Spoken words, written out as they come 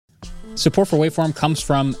Support for Waveform comes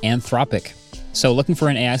from Anthropic. So looking for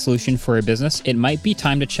an AI solution for a business, it might be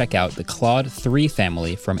time to check out the Claude 3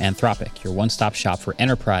 family from Anthropic, your one-stop shop for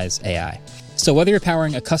enterprise AI. So whether you're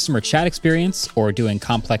powering a customer chat experience or doing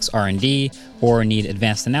complex R&D or need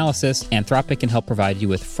advanced analysis, Anthropic can help provide you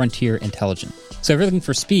with frontier intelligence. So if you're looking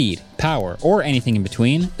for speed, power, or anything in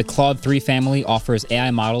between, the Claude 3 family offers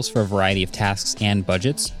AI models for a variety of tasks and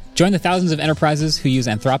budgets. Join the thousands of enterprises who use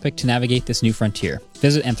Anthropic to navigate this new frontier.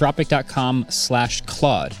 Visit anthropic.com/Claude,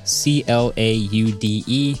 Claude,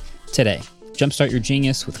 today. Jumpstart your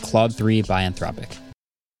genius with Claude 3 by Anthropic.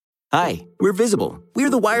 Hi, we're Visible. We're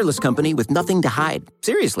the wireless company with nothing to hide.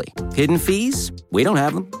 Seriously. Hidden fees? We don't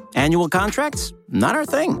have them. Annual contracts? Not our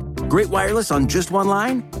thing. Great wireless on just one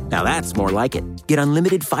line? Now that's more like it. Get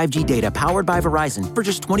unlimited 5G data powered by Verizon for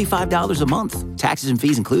just $25 a month. Taxes and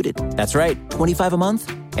fees included. That's right, $25 a month,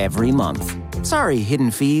 every month. Sorry, hidden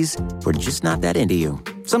fees. We're just not that into you.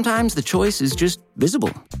 Sometimes the choice is just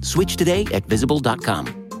Visible. Switch today at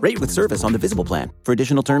Visible.com. Rate with service on the Visible plan. For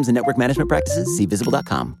additional terms and network management practices, see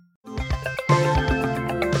Visible.com.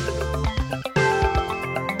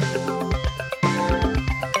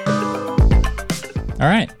 All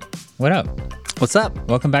right. What up? What's up?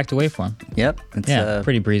 Welcome back to Waveform. Yep. It's a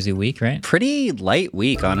pretty breezy week, right? Pretty light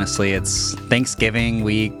week, honestly. It's Thanksgiving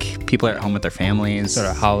week. People are at home with their families. Sort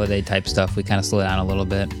of holiday type stuff. We kind of slow down a little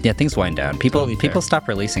bit. Yeah, things wind down. People Totally fair. stop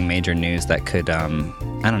releasing major news that could, I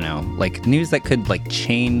don't know, like news that could like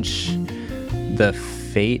change the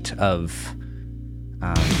fate of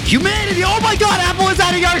humanity. Oh my God, Apple is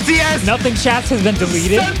adding RCS. Nothing Chats has been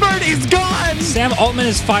deleted. Sunbird is gone. Sam Altman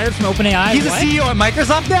is fired from OpenAI. He's What? a CEO at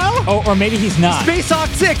Microsoft now? Oh, or maybe he's not. SpaceX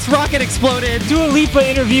 6 rocket exploded. Dua Lipa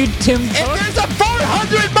interviewed Tim And Cook. there's a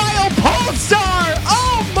 400-mile pole star!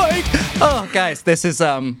 Oh my! Oh, guys, this is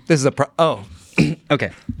okay.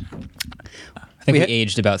 I think we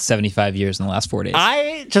aged about 75 years in the last 4 days.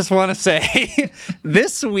 I just want to say,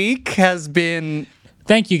 this week has been.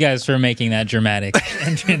 Thank you guys for making that dramatic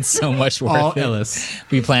entrance so much worth it.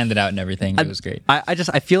 We planned it out and everything. It was great. I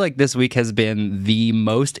feel like this week has been the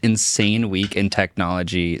most insane week in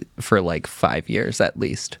technology for like 5 years at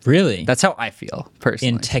least. Really? That's how I feel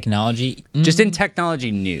personally. In technology? Just in technology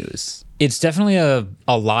news. It's definitely a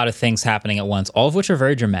lot of things happening at once, all of which are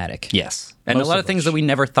very dramatic. Yes. And Most a lot of of things which. that we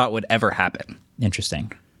never thought would ever happen.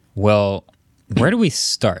 Interesting. Well, where do we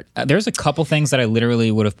start? There's a couple things that I literally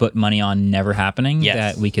would have put money on never happening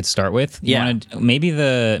that we could start with. Maybe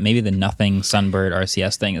the nothing Sunbird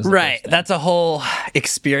RCS thing is the Right. first thing. That's a whole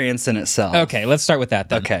experience in itself. Okay, let's start with that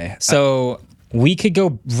then. Okay. So we could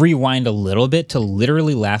go rewind a little bit to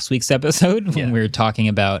literally last week's episode when we were talking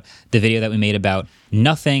about the video that we made about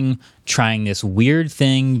Nothing trying this weird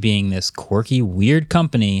thing, being this quirky, weird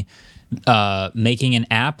company, making an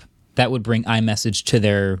app that would bring iMessage to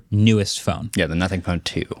their newest phone. Yeah, the Nothing Phone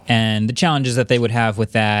 2. And the challenges that they would have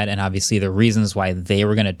with that, and obviously the reasons why they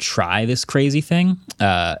were going to try this crazy thing.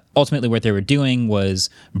 Ultimately, what they were doing was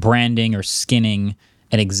branding or skinning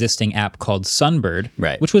an existing app called Sunbird,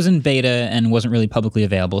 which was in beta and wasn't really publicly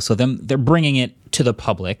available. So they're bringing it to the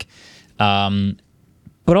public.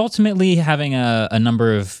 But ultimately having a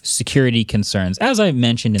number of security concerns, as I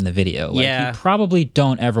mentioned in the video. You probably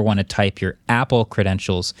don't ever want to type your Apple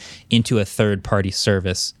credentials into a third-party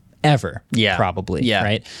service ever, probably,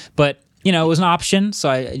 right? But, it was an option,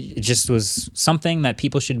 so it just was something that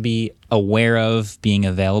people should be aware of being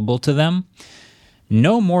available to them.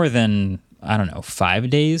 No more than, 5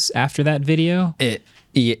 days after that video.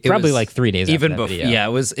 It probably like 3 days even after that video. Yeah,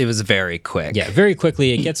 it was very quick. Yeah, very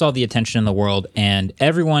quickly. It gets all the attention in the world, and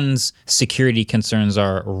everyone's security concerns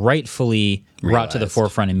are rightfully brought to the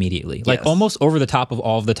forefront immediately. Like almost over the top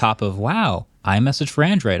of wow, iMessage for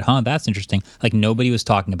Android, huh? That's interesting. Like nobody was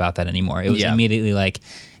talking about that anymore. It was immediately like,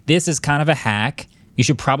 this is kind of a hack. You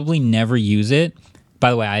should probably never use it. By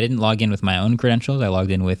the way, I didn't log in with my own credentials. I logged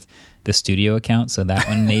in with the studio account, so that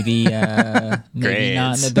one maybe maybe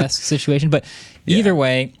not in the best situation. But either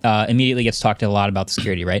way, immediately gets talked a lot about the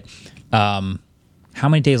security, right? How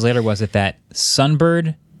many days later was it that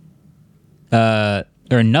Sunbird or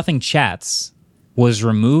Nothing Chats was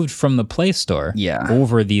removed from the Play Store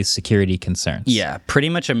over these security concerns? Yeah, pretty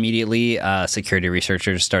much immediately, security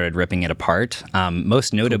researchers started ripping it apart.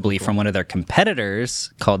 Most notably from one of their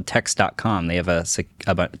competitors called Text.com. They have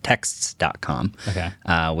Texts.com,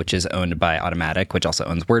 which is owned by Automatic, which also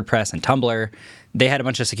owns WordPress and Tumblr. They had a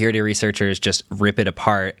bunch of security researchers just rip it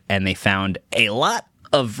apart, and they found a lot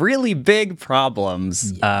of really big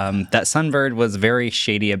problems that Sunbird was very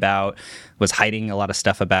shady about, was hiding a lot of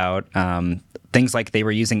stuff about. Things like they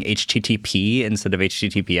were using HTTP instead of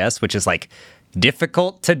HTTPS, which is like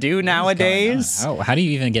difficult to do nowadays. Oh, how do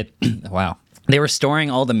you even get? Wow. They were storing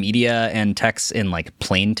all the media and text in like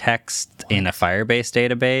plain text in a Firebase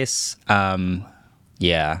database.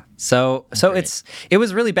 Yeah. So it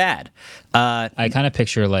was really bad. I kind of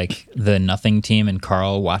picture like the Nothing team and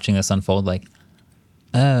Carl watching this unfold like,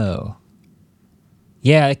 oh,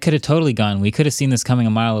 yeah, it could have totally gone. We could have seen this coming a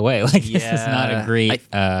mile away. Like, this is not a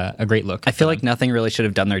great look. I feel like Nothing really should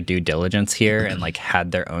have done their due diligence here and like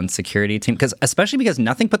had their own security team, especially because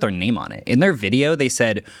Nothing put their name on it. In their video, they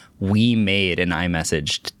said, we made an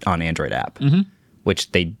iMessage on Android app,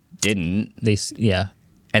 which they didn't.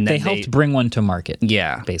 And then they helped bring one to market.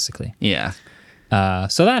 Yeah. Basically. Yeah.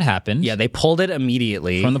 So that happened. Yeah, they pulled it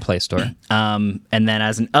immediately. From the Play Store. And then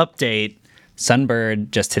as an update,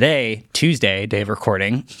 Sunbird just today, Tuesday, day of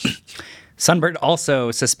recording, Sunbird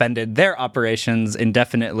also suspended their operations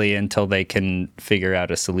indefinitely until they can figure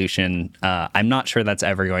out a solution. I'm not sure that's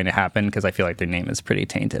ever going to happen because I feel like their name is pretty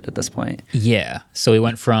tainted at this point. Yeah. So we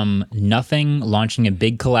went from Nothing launching a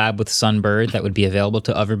big collab with Sunbird that would be available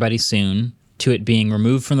to everybody soon, to it being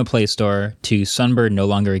removed from the Play Store, to Sunbird no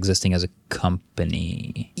longer existing as a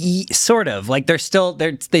company. Sort of. Like they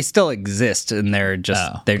still exist, and they're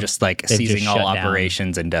just like ceasing all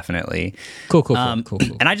operations indefinitely. Cool.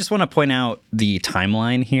 And I just want to point out the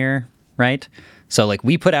timeline here, right? So like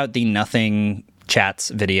we put out the Nothing Chats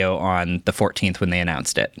video on the 14th when they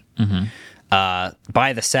announced it. By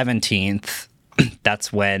the 17th,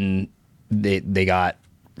 that's when they got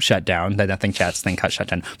shut down. The Nothing Chats thing got shut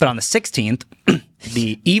down. But on the 16th,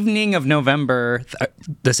 the evening of November,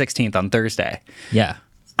 the 16th on Thursday. Yeah.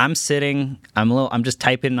 I'm just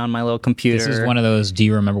typing on my little computer. This is one of those do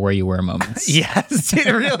you remember where you were moments. Yes,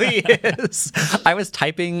 it really is. I was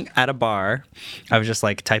typing at a bar. I was just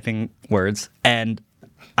like typing words, and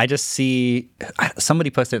I just see somebody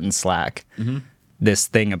posted in Slack this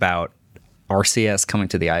thing about RCS coming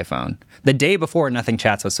to the iPhone. The day before Nothing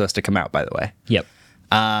Chats was supposed to come out, by the way. Yep.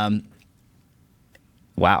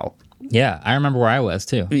 Wow. Yeah, I remember where I was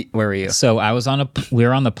too. Where were you? So we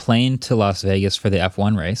were on the plane to Las Vegas for the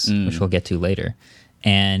F1 race, which we'll get to later.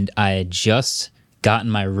 And I had just gotten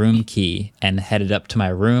my room key and headed up to my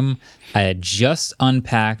room. I had just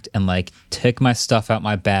unpacked and like took my stuff out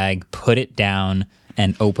my bag, put it down,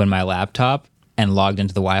 and opened my laptop and logged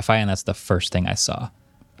into the Wi-Fi, and that's the first thing I saw.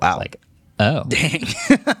 Wow. Like, oh. Dang.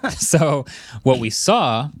 So what we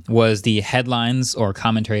saw was the headlines or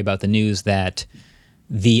commentary about the news that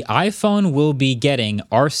the iPhone will be getting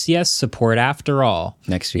RCS support after all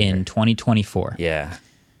next year in 2024. Yeah.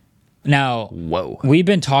 Now, whoa. We've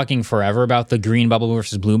been talking forever about the green bubble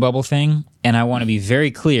versus blue bubble thing, and I want to be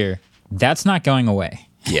very clear, that's not going away.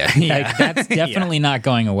 Yeah. Like, that's definitely not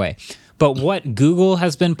going away. But what Google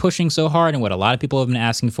has been pushing so hard and what a lot of people have been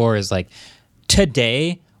asking for is like,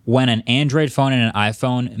 today, when an Android phone and an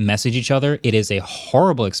iPhone message each other, it is a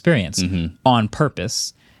horrible experience on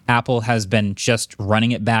purpose. Apple has been just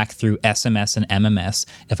running it back through SMS and MMS.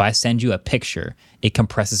 If I send you a picture, it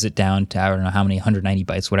compresses it down to, I don't know how many, 190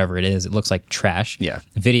 bytes, whatever it is. It looks like trash. Yeah.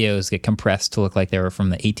 Videos get compressed to look like they were from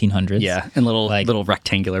the 1800s. Yeah, in little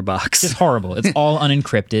rectangular box. It's horrible. It's all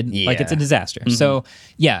unencrypted. Yeah. Like, it's a disaster. So,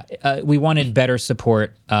 yeah, we wanted better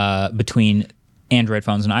support between Android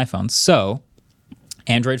phones and iPhones. So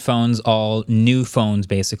Android phones, all new phones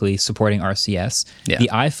basically supporting RCS. Yeah. The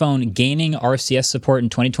iPhone gaining RCS support in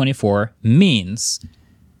 2024 means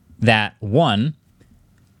that, one,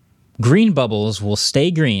 green bubbles will stay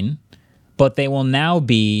green, but they will now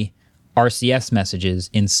be RCS messages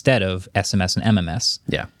instead of SMS and MMS.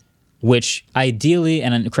 Yeah. Which ideally,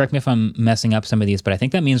 and correct me if I'm messing up some of these, but I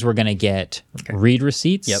think that means we're going to get read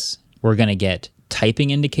receipts. Yep. We're going to get typing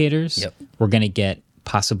indicators. Yep. We're going to get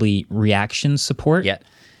possibly reaction support. Yeah.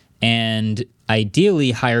 And ideally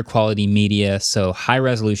higher quality media, so high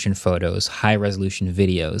resolution photos, high resolution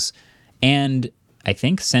videos, and I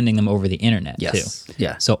think sending them over the internet too.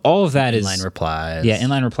 Yeah. So all of that is inline replies. Yeah,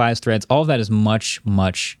 inline replies, threads, all of that is much,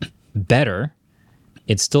 much better.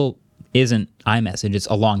 It still isn't iMessage, it's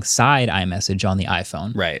alongside iMessage on the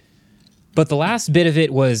iPhone. Right. But the last bit of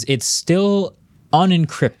it was it's still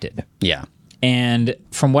unencrypted. Yeah. And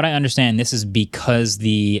from what I understand, this is because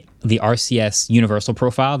the RCS universal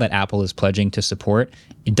profile that Apple is pledging to support,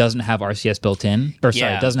 it doesn't have RCS built in. Or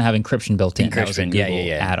sorry, it doesn't have encryption built in. That was a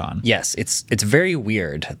Google add-on. Yes, it's very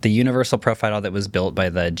weird. The universal profile that was built by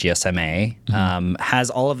the GSMA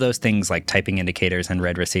has all of those things like typing indicators and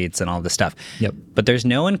read receipts and all this stuff. Yep. But there's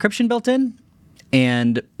no encryption built in.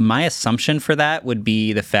 And my assumption for that would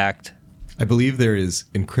be the fact... I believe there is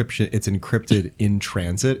encryption. It's encrypted in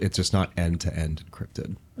transit. It's just not end-to-end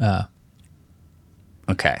encrypted.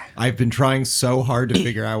 Okay. I've been trying so hard to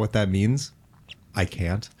figure out what that means. I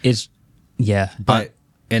can't. But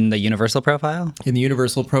In the universal profile? In the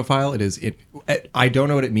universal profile, I don't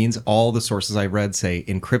know what it means. All the sources I read say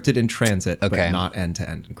encrypted in transit, but not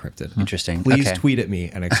end-to-end encrypted. Interesting. Please tweet at me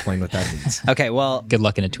and explain what that means. Okay, well, good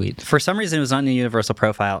luck in a tweet. For some reason, it was on the universal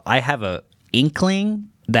profile. I have a inkling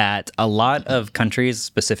that a lot of countries,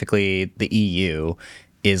 specifically the EU,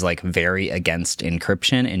 is like very against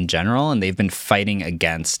encryption in general, and they've been fighting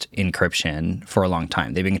against encryption for a long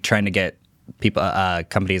time. They've been trying to get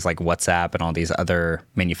companies like WhatsApp and all these other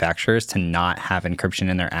manufacturers to not have encryption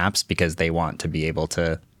in their apps because they want to be able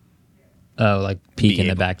to peek in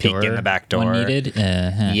the back door when needed.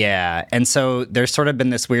 Yeah, and so there's sort of been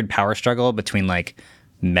this weird power struggle between like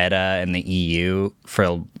Meta and the EU for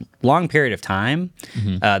a long period of time.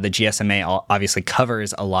 The GSMA obviously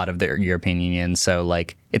covers a lot of the European Union, so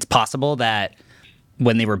like it's possible that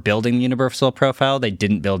when they were building the universal profile, they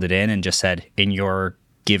didn't build it in and just said in your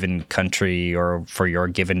given country or for your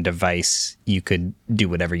given device, you could do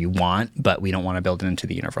whatever you want, but we don't want to build it into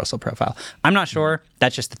the universal profile. I'm not sure.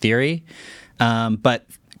 That's just the theory. But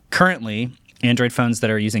currently, Android phones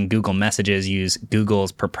that are using Google Messages use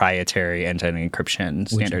Google's proprietary end-to-end encryption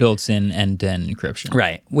standard. Which builds in end-to-end encryption.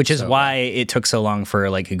 Right. Which is why it took so long for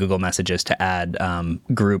like Google Messages to add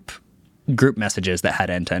group messages that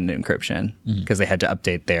had end-to-end encryption because they had to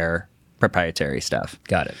update their proprietary stuff.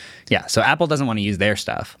 Got it. Yeah. So Apple doesn't want to use their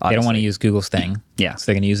stuff. Obviously. They don't want to use Google's thing. Yeah. So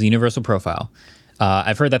they're going to use the universal profile.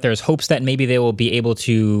 I've heard that there's hopes that maybe they will be able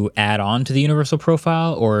to add on to the universal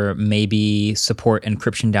profile or maybe support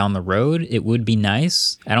encryption down the road. It would be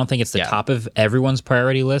nice. I don't think it's the top of everyone's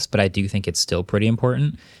priority list, but I do think it's still pretty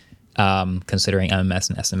important. Considering MMS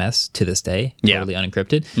and SMS to this day, totally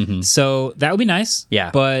unencrypted. So that would be nice. Yeah.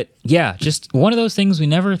 But yeah, just one of those things we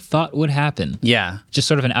never thought would happen. Yeah. Just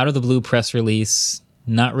sort of an out of the blue press release.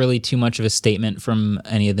 Not really too much of a statement from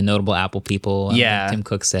any of the notable Apple people. Yeah. Tim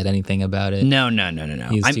Cook said anything about it. No.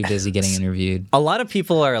 He was too busy getting interviewed. A lot of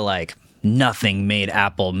people are like, nothing made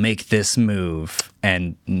Apple make this move.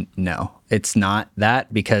 And no, it's not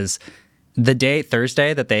that, because the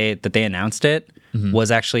Thursday that they announced it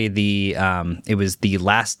was actually it was the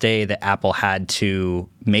last day that Apple had to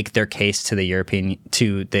make their case to the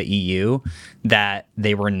EU that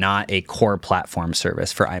they were not a core platform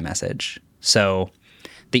service for iMessage. So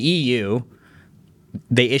the EU,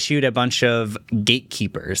 they issued a bunch of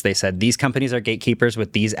gatekeepers. They said these companies are gatekeepers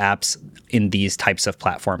with these apps in these types of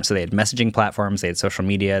platforms. So they had messaging platforms, they had social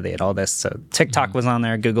media, they had all this. So TikTok was on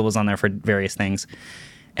there, Google was on there for various things.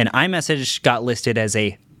 And iMessage got listed as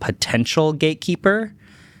a potential gatekeeper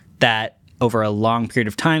that over a long period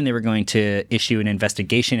of time they were going to issue an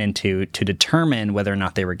investigation into to determine whether or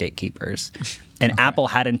not they were gatekeepers. And Apple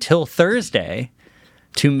had until Thursday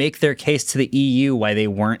to make their case to the EU why they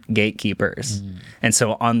weren't gatekeepers. And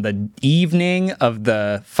so on the evening of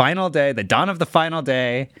the final day, the dawn of the final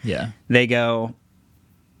day, they go,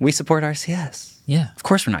 we support RCS. Yeah. Of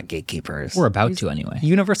course we're not gatekeepers. We're about to anyway.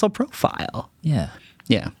 Universal profile. Yeah.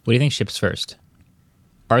 Yeah. What do you think ships first?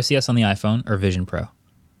 RCS on the iPhone or Vision Pro?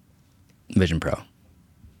 Vision Pro.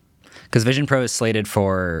 Because Vision Pro is slated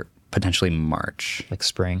for potentially March. Like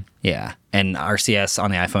spring. Yeah. And RCS on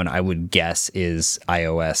the iPhone, I would guess, is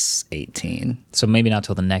iOS 18. So maybe not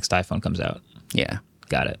till the next iPhone comes out. Yeah.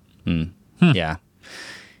 Got it. Yeah.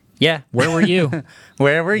 Yeah. Where were you?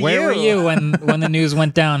 Where were you when the news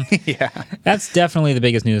went down? Yeah. That's definitely the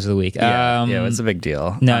biggest news of the week. Yeah, it was a big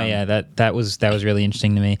deal. No, that was really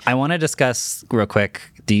interesting to me. I want to discuss real quick.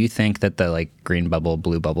 Do you think that the like green bubble,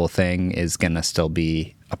 blue bubble thing is going to still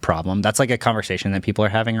be a problem? That's like a conversation that people are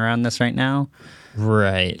having around this right now.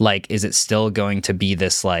 Right. Like, is it still going to be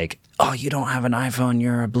this like, oh, you don't have an iPhone,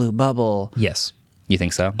 you're a blue bubble? Yes. You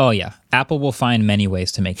think so? Oh, yeah. Apple will find many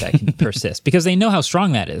ways to make that persist because they know how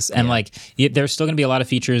strong that is. And there's still going to be a lot of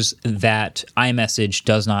features that iMessage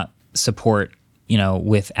does not support,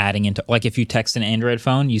 with adding into, like if you text an Android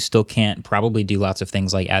phone, you still can't probably do lots of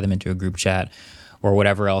things like add them into a group chat or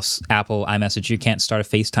whatever else. Apple iMessage, you can't start a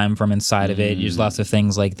FaceTime from inside of it. There's lots of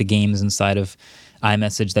things like the games inside of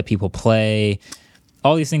iMessage that people play.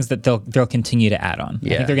 All these things that they'll continue to add on.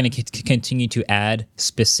 Yeah. I think they're going to continue to add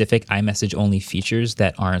specific iMessage-only features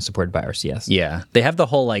that aren't supported by RCS. Yeah. They have the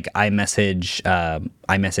whole like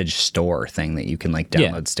iMessage store thing that you can like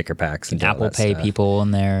download sticker packs and Apple Pay stuff. people in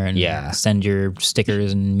there and send your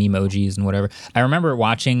stickers and memojis and whatever. I remember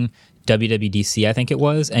watching WWDC, I think it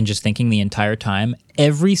was, and just thinking the entire time,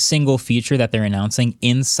 every single feature that they're announcing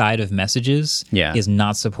inside of messages is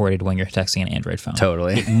not supported when you're texting an Android phone.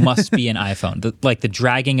 Totally. It must be an iPhone. Like the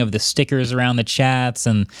dragging of the stickers around the chats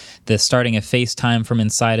and the starting a FaceTime from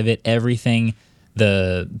inside of it, everything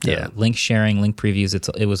the link sharing, link previews,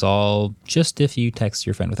 it was all just if you text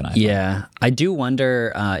your friend with an iPhone. Yeah. I do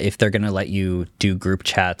wonder if they're going to let you do group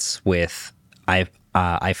chats with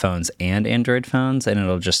iPhones and Android phones, and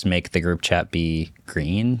it'll just make the group chat be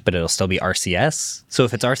green, but it'll still be RCS. So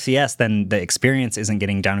if it's RCS, then the experience isn't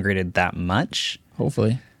getting downgraded that much.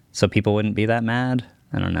 Hopefully. So people wouldn't be that mad.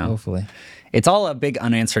 I don't know. Hopefully. It's all a big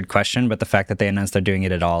unanswered question, but the fact that they announced they're doing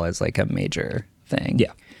it at all is like a major thing.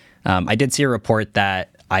 Yeah. I did see a report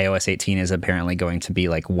that iOS 18 is apparently going to be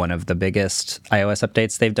like one of the biggest iOS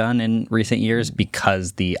updates they've done in recent years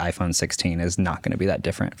because the iPhone 16 is not going to be that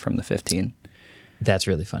different from the 15. That's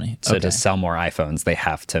really funny. So to sell more iPhones, they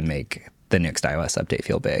have to make the next iOS update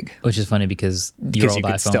feel big. Which is funny because your old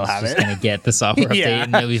iPhone is just going to get the software update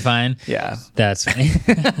and it'll be fine. Yeah. That's funny.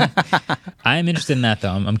 I'm interested in that,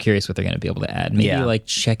 though. I'm curious what they're going to be able to add. Maybe like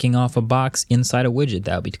checking off a box inside a widget.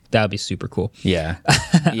 That would be super cool. Yeah.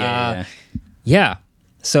 Yeah.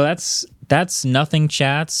 So that's Nothing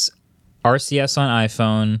Chats, RCS on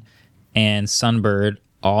iPhone, and Sunbird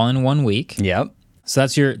all in 1 week. Yep. So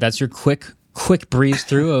that's your quick breeze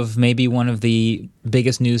through of maybe one of the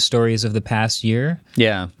biggest news stories of the past year.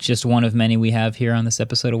 Yeah. Just one of many we have here on this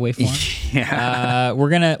episode of Waveform. Yeah.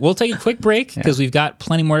 We'll take a quick break because we've got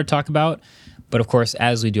plenty more to talk about. But of course,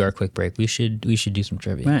 as we do our quick break, we should do some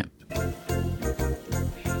trivia. Right.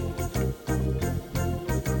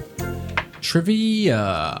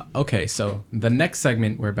 Trivia. Okay, so the next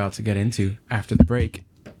segment we're about to get into after the break,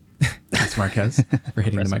 thanks Marquez for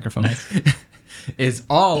hitting the microphone, is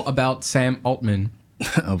all about Sam Altman.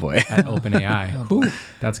 Oh boy. At OpenAI.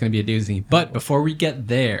 That's going to be a doozy. But before we get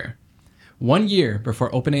there, 1 year before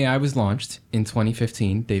OpenAI was launched in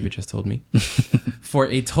 2015, David just told me, for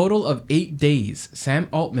a total of 8 days, Sam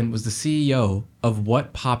Altman was the CEO of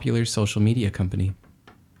what popular social media company?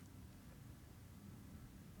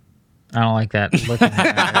 I don't like that look in your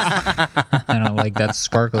eyes. I don't like that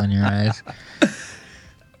sparkle in your eyes.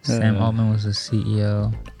 Sam Altman was the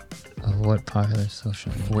CEO of what popular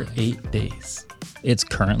social media? For 8 days. It's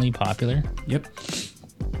currently popular? Yep.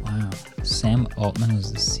 Wow. Sam Altman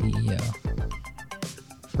was the CEO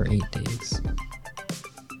for 8 days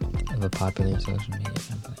of a popular social media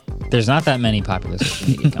company. There's not that many popular social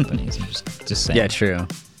media companies. I'm just saying. Yeah, true.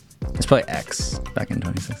 It's probably X back in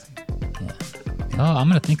 2016. Yeah. Oh, I'm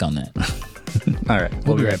going to think on that. All right.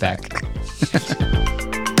 We'll be right back.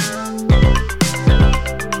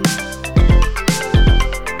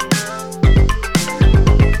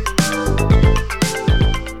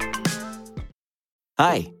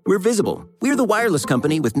 Hi, we're Visible. We're the wireless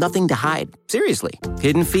company with nothing to hide. Seriously.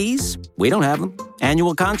 Hidden fees? We don't have them.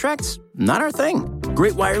 Annual contracts? Not our thing.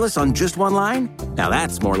 Great wireless on just one line? Now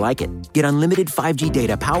that's more like it. Get unlimited 5G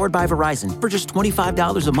data powered by Verizon for just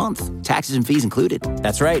 $25 a month. Taxes and fees included.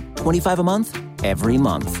 That's right, $25 a month, every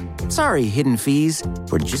month. Sorry, hidden fees.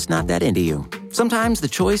 We're just not that into you. Sometimes the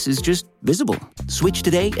choice is just Visible. Switch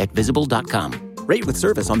today at Visible.com. Rate with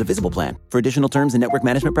service on the Visible plan. For additional terms and network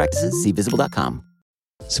management practices, see Visible.com.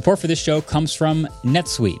 Support for this show comes from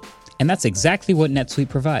NetSuite, and that's exactly what NetSuite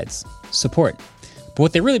provides, support. But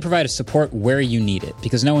what they really provide is support where you need it,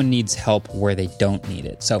 because no one needs help where they don't need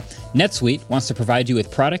it. So NetSuite wants to provide you with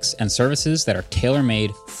products and services that are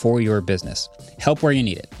tailor-made for your business. Help where you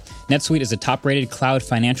need it. NetSuite is a top-rated cloud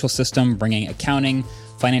financial system bringing accounting,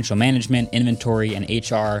 financial management, inventory, and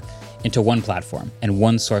HR into one platform and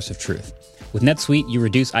one source of truth. With NetSuite, you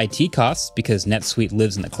reduce IT costs because NetSuite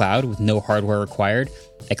lives in the cloud with no hardware required,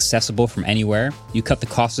 accessible from anywhere. You cut the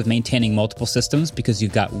cost of maintaining multiple systems because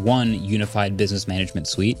you've got one unified business management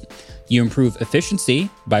suite. You improve efficiency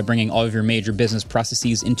by bringing all of your major business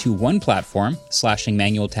processes into one platform, slashing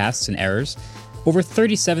manual tasks and errors. Over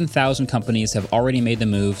 37,000 companies have already made the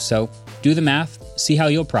move, so do the math, see how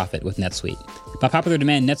you'll profit with NetSuite. By popular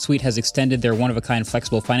demand, NetSuite has extended their one-of-a-kind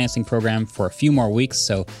flexible financing program for a few more weeks,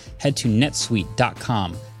 so head to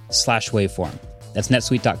netsuite.com/waveform. That's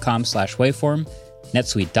netsuite.com/waveform,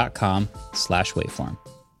 netsuite.com/waveform.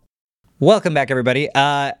 Welcome back, everybody.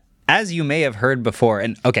 As you may have heard before,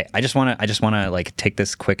 and okay, I just want to like take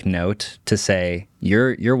this quick note to say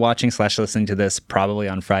you're watching / listening to this probably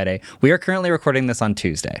on Friday. We are currently recording this on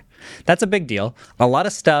Tuesday. That's a big deal. A lot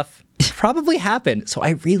of stuff probably happened. So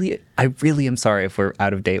I really am sorry if we're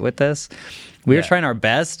out of date with this. We were trying our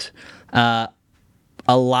best. A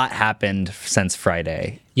lot happened since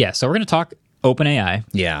Friday. Yeah, so we're going to talk OpenAI,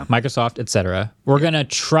 yeah, Microsoft, etc. We're going to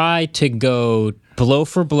try to go blow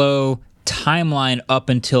for blow, timeline up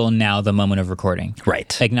until now, the moment of recording.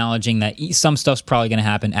 Right. Acknowledging that some stuff's probably going to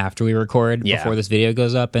happen after we record, before this video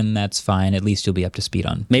goes up, and that's fine. At least you'll be up to speed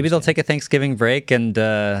on. Maybe they'll take a Thanksgiving break and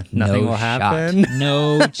nothing will happen.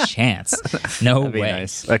 No chance. No That'd be way.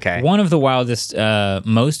 nice. Okay. One of the wildest,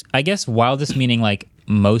 wildest meaning like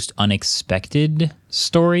most unexpected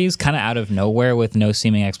stories, kind of out of nowhere with no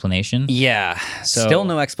seeming explanation. Yeah. Still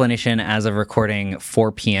no explanation as of recording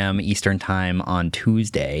 4 p.m. Eastern time on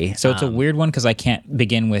Tuesday. So it's a weird one because I can't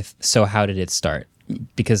begin with, so how did it start?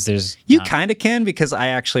 Because there's... You kind of can, because I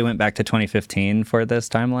actually went back to 2015 for this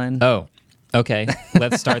timeline. Oh, okay.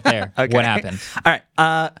 Let's start there. Okay. What happened? All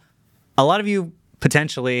right. A lot of you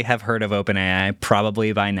potentially have heard of OpenAI,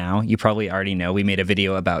 probably by now. You probably already know. We made a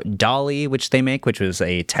video about DALL-E, which they make, which was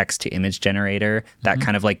a text-to-image generator that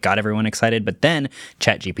kind of like got everyone excited. But then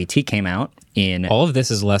ChatGPT came out in... All of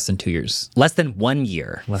this is less than 2 years. Less than 1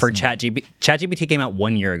 year for ChatGPT. ChatGPT came out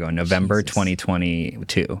 1 year ago, November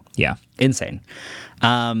 2022. Yeah. Insane.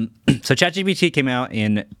 So ChatGPT came out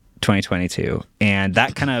in 2022, and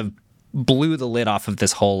that kind of blew the lid off of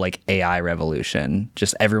this whole like AI revolution.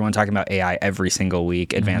 Just everyone talking about AI every single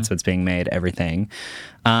week, advancements being made, everything.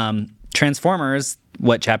 Transformers,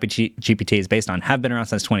 what ChatGPT is based on, have been around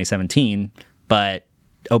since 2017, but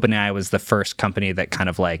OpenAI was the first company that kind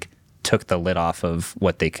of like took the lid off of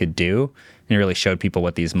what they could do and really showed people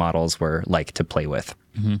what these models were like to play with.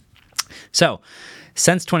 So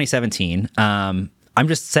since 2017, I'm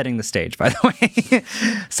just setting the stage, by the way.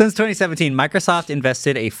 Since 2017, Microsoft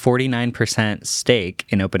invested a 49% stake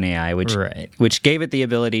in OpenAI, which gave it the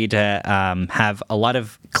ability to have a lot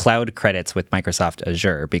of cloud credits with Microsoft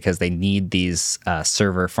Azure, because they need these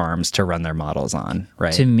server farms to run their models on,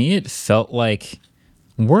 right? To me, it felt like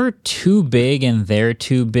we're too big and they're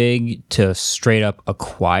too big to straight up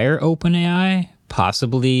acquire OpenAI.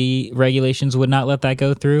 Possibly regulations would not let that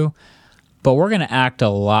go through. But we're going to act a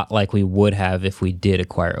lot like we would have if we did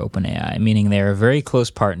acquire OpenAI, meaning they're very close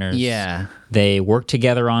partners. Yeah. They work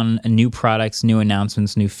together on new products, new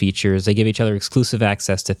announcements, new features. They give each other exclusive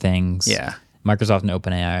access to things. Yeah. Microsoft and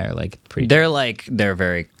OpenAI are like pretty... They're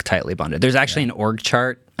very tightly bonded. There's actually an org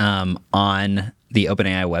chart on the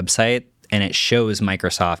OpenAI website, and it shows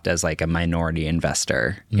Microsoft as like a minority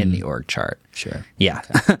investor in the org chart. Sure. Yeah.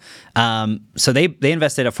 So they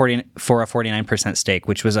invested for a 49% stake,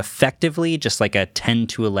 which was effectively just like a $10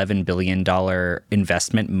 to $11 billion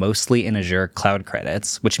investment, mostly in Azure cloud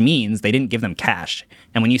credits, which means they didn't give them cash.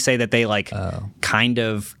 And when you say that they kind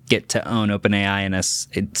of get to own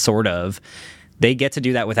OpenAI they get to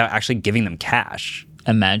do that without actually giving them cash.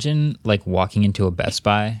 Imagine like walking into a Best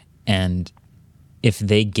Buy, and if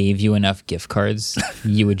they gave you enough gift cards,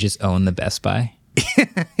 you would just own the Best Buy.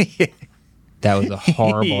 That was a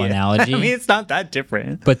horrible analogy. I mean, it's not that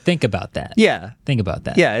different. But think about that. Yeah. Think about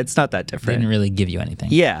that. Yeah, it's not that They different. didn't really give you anything.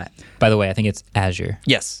 Yeah. By the way, I think it's Azure.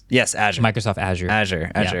 Yes, Azure. Microsoft Azure.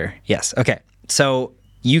 Azure. Yeah. Yes. Okay. So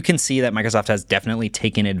you can see that Microsoft has definitely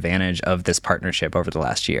taken advantage of this partnership over the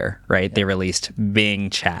last year, right? Yep. They released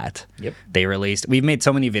Bing Chat. Yep. We've made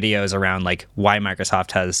so many videos around like why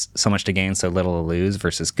Microsoft has so much to gain, so little to lose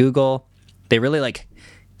versus Google. They really like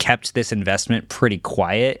kept this investment pretty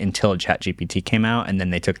quiet until ChatGPT came out, and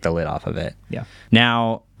then they took the lid off of it. Yeah.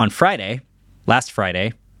 Now, on last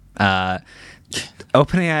Friday,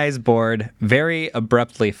 OpenAI's board very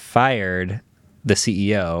abruptly fired the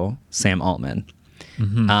CEO, Sam Altman.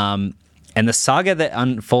 And the saga that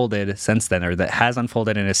unfolded since then, or that has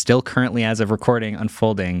unfolded and is still currently, as of recording,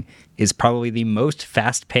 unfolding, is probably the most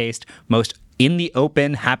fast-paced, most in the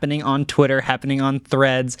open, happening on Twitter, happening on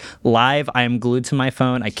Threads, live. I am glued to my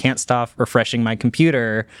phone. I can't stop refreshing my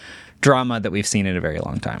computer. Drama that we've seen in a very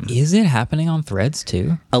long time. Is it happening on Threads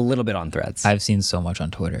too? A little bit on Threads. I've seen so much on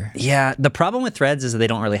Twitter. Yeah. The problem with Threads is that they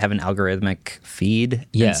don't really have an algorithmic feed.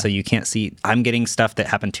 Yeah. And so you can't see. I'm getting stuff that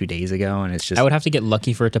happened 2 days ago, and it's just. I would have to get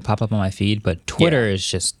lucky for it to pop up on my feed, but Twitter is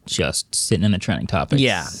just sitting in the trending topics.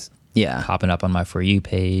 Yeah. Yeah. Popping up on my For You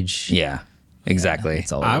page. Yeah. Exactly.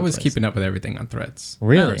 It's all I over was the place. keeping up with everything on Threads.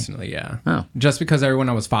 Really? Personally, yeah. Oh. Just because everyone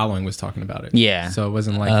I was following was talking about it. Yeah. So it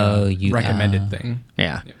wasn't like a you- recommended thing.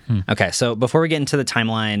 Yeah. Okay. So before we get into the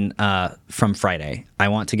timeline from Friday, I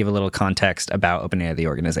want to give a little context about OpenAI, the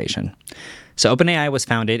organization. So OpenAI was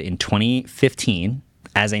founded in 2015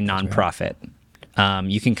 as a nonprofit.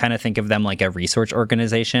 You can kind of think of them like a research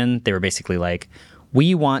organization. They were basically like,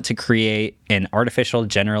 we want to create an artificial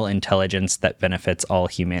general intelligence that benefits all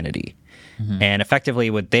humanity. And effectively,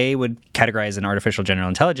 what they would categorize an artificial general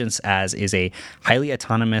intelligence as is a highly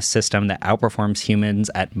autonomous system that outperforms humans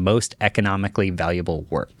at most economically valuable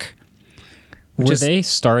work. They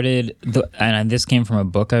started, and this came from a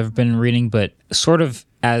book I've been reading, but sort of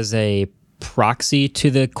as a proxy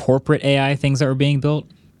to the corporate AI things that were being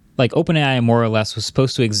built. Like OpenAI more or less was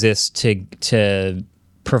supposed to exist to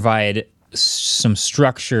provide some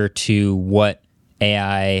structure to what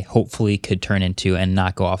AI hopefully could turn into and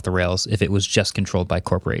not go off the rails if it was just controlled by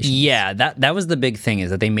corporations. Yeah, that was the big thing,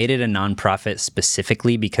 is that they made it a nonprofit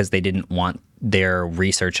specifically because they didn't want their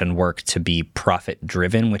research and work to be profit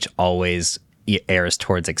driven, which always errs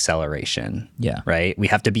towards acceleration. Yeah. Right? We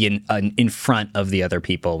have to be in front of the other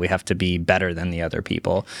people. We have to be better than the other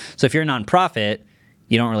people. So if you're a nonprofit,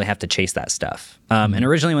 you don't really have to chase that stuff. And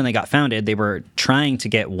originally when they got founded, they were trying to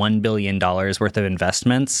get $1 billion worth of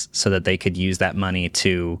investments so that they could use that money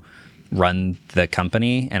to run the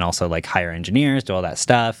company and also like hire engineers, do all that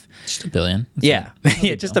stuff. Just $1 billion. Yeah,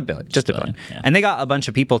 just $1 billion. Just $1 billion. Yeah. And they got a bunch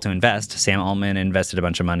of people to invest. Sam Altman invested a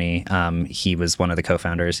bunch of money. He was one of the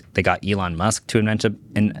co-founders. They got Elon Musk to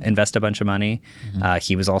invest a bunch of money.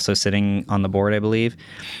 He was also sitting on the board, I believe.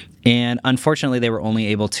 And unfortunately, they were only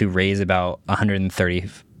able to raise about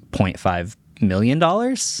 $130.5 million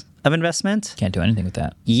of investment. Can't do anything with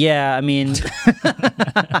that. Yeah, I mean...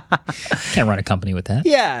 Can't run a company with that.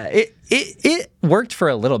 Yeah, it worked for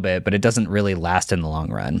a little bit, but it doesn't really last in the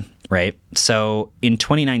long run, right? So in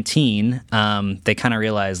 2019, they kind of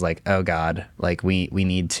realized like, oh God, like we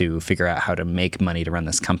need to figure out how to make money to run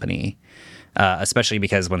this company. Especially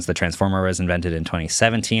because once the transformer was invented in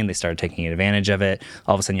 2017, they started taking advantage of it.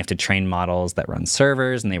 All of a sudden, you have to train models that run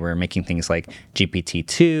servers, and they were making things like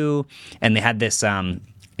GPT-2. And they had this,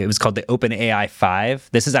 it was called the OpenAI 5.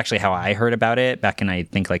 This is actually how I heard about it back in, I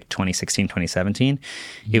think, like 2016, 2017.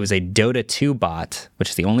 It was a Dota 2 bot, which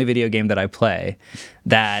is the only video game that I play,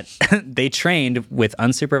 that they trained with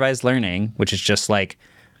unsupervised learning, which is just like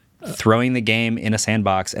throwing the game in a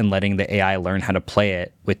sandbox and letting the AI learn how to play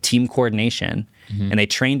it with team coordination. And they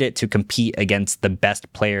trained it to compete against the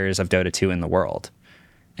best players of Dota 2 in the world.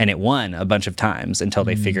 And it won a bunch of times until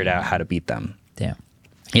they figured out how to beat them. Damn.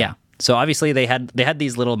 Yeah. So obviously they had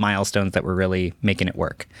these little milestones that were really making it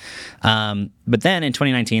work. But then in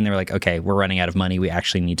 2019, they were like, okay, we're running out of money. We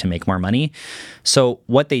actually need to make more money. So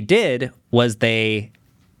what they did was they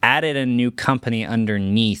added a new company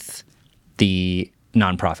underneath the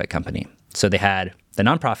nonprofit company. So they had the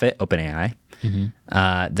nonprofit, OpenAI.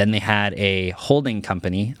 Then they had a holding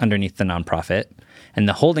company underneath the nonprofit. And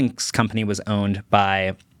the holdings company was owned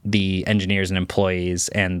by the engineers and employees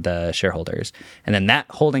and the shareholders. And then that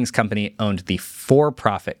holdings company owned the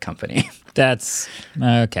for-profit company. That's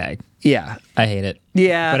okay. Yeah. I hate it.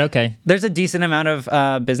 Yeah. But okay. There's a decent amount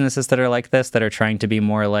of businesses that are like this, that are trying to be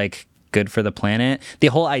more like good for the planet. The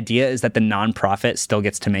whole idea is that the nonprofit still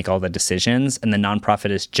gets to make all the decisions, and the nonprofit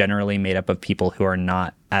is generally made up of people who are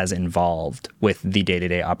not as involved with the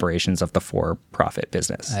day-to-day operations of the for-profit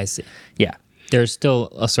business. I see. Yeah. There's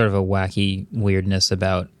still a sort of a wacky weirdness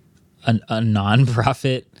about a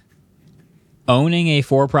nonprofit owning a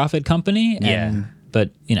for-profit company.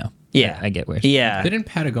 But, you know, Yeah. I get where. Yeah. Didn't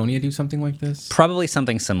Patagonia do something like this? Probably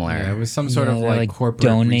something similar. Yeah, it was some sort of they're, like corporate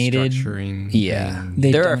donated. restructuring. Yeah. thing.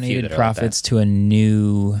 They There are a few donated that are like profits to a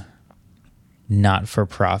new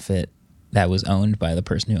not-for-profit that was owned by the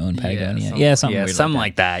person who owned Patagonia. Something weird something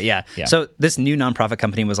like like that. Yeah. Yeah. So this new nonprofit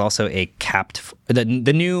company was also a capped. The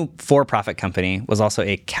new for-profit company was also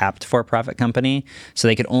a capped for-profit company. So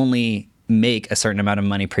they could only make a certain amount of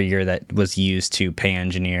money per year that was used to pay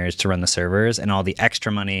engineers to run the servers, and all the extra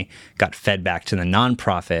money got fed back to the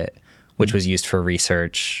nonprofit, which was used for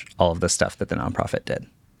research, all of the stuff that the nonprofit did.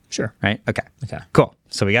 Sure. Right? Okay. Okay. Cool.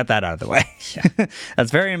 So we got that out of the way. Yeah.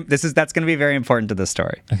 that's going to be very important to the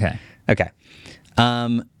story. Okay. Okay.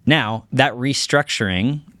 Now, that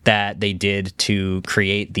restructuring that they did to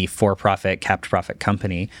create the for-profit, capped profit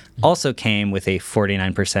company also came with a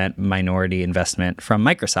 49% minority investment from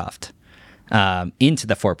Microsoft into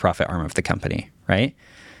the for-profit arm of the company, right?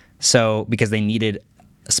 So because they needed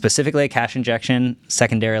specifically a cash injection,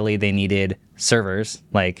 secondarily, they needed servers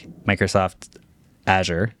like Microsoft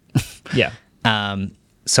Azure. Yeah.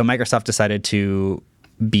 So Microsoft decided to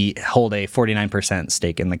hold a 49%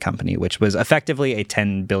 stake in the company, which was effectively a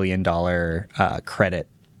 $10 billion credit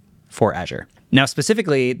for Azure. Now,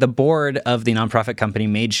 specifically, the board of the nonprofit company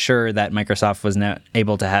made sure that Microsoft was not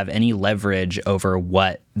able to have any leverage over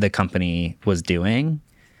what the company was doing.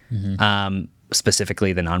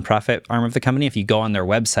 Specifically, the nonprofit arm of the company. If you go on their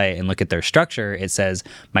website and look at their structure, it says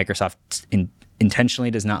Microsoft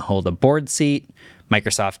intentionally does not hold a board seat.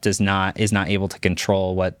 Microsoft is not able to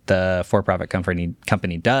control what the for-profit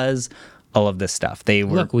company does. all of this stuff. They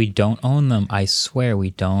were Look, we don't own them. I swear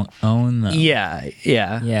we don't own them. Yeah.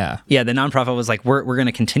 The nonprofit was like, we're going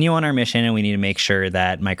to continue on our mission, and we need to make sure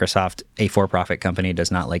that Microsoft, a for-profit company,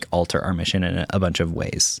 does not like alter our mission in a bunch of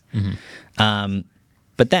ways.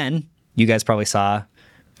 But then you guys probably saw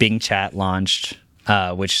Bing Chat launched,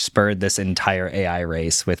 which spurred this entire AI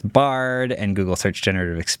race with Bard and Google Search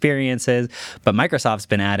Generative Experiences. But Microsoft's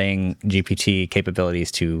been adding GPT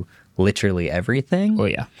capabilities to literally everything. Oh,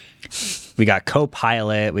 yeah. We got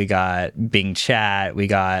Copilot, we got Bing Chat, we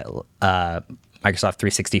got Microsoft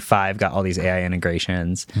 365, got all these AI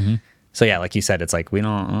integrations. So yeah, like you said, it's like we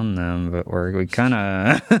don't own them, but we kind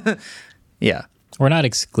of, yeah. We're not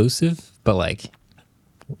exclusive, but like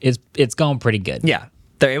it's going pretty good. Yeah,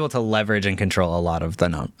 they're able to leverage and control a lot of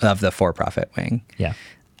the for-profit wing. Yeah.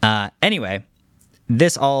 Anyway,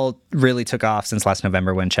 this all really took off since last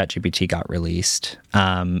November when ChatGPT got released.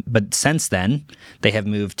 But since then, they have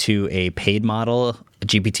moved to a paid model,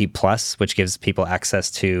 GPT Plus, which gives people access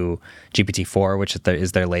to GPT-4, which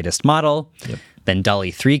is their latest model. Yep. Then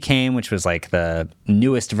DALL-E 3 came, which was like the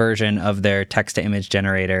newest version of their text-to-image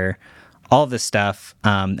generator. All of this stuff,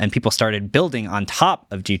 and people started building on top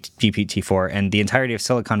of GPT-4, and the entirety of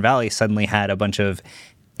Silicon Valley suddenly had a bunch of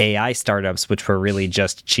AI startups, which were really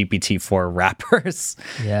just GPT-4 wrappers.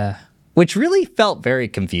 Yeah. Which really felt very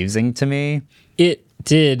confusing to me. It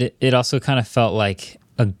did. It also kind of felt like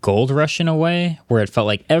a gold rush in a way, where it felt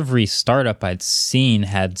like every startup I'd seen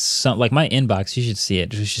had some, like my inbox, you should see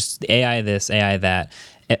it. It was just AI this, AI that.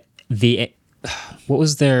 What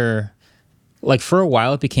was their, like for a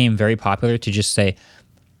while it became very popular to just say,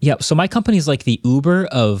 yeah, so my company's like the Uber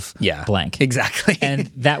of blank. Exactly. And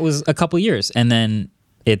that was a couple years. And then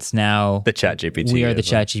it's now the ChatGPT. We are the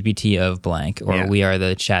ChatGPT of blank, or we are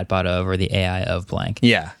the chatbot of, or the AI of blank.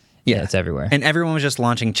 Yeah, it's everywhere. And everyone was just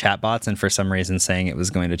launching chatbots, and for some reason saying it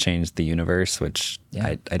was going to change the universe, which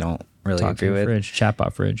I don't really agree with.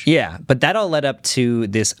 Chatbot fridge. Yeah, but that all led up to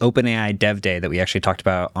this OpenAI Dev Day that we actually talked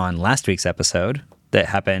about on last week's episode that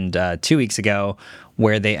happened 2 weeks ago,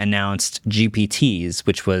 where they announced GPTs,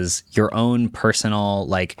 which was your own personal,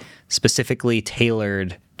 like specifically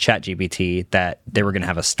tailored ChatGPT that they were going to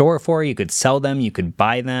have a store for. You could sell them, you could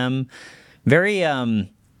buy them. Very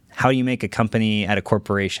how you make a company at a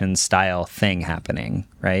corporation style thing happening,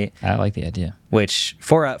 right? I like the idea. Which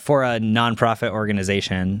for a nonprofit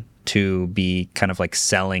organization to be kind of like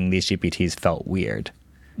selling these GPTs felt weird.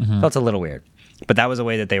 Felt a little weird. But that was a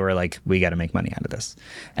way that they were like, we got to make money out of this.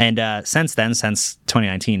 And since then, since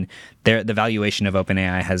 2019, the valuation of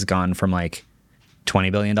OpenAI has gone from like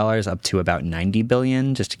 $20 billion up to about $90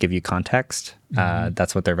 billion, just to give you context.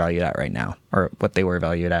 That's what they're valued at right now, or what they were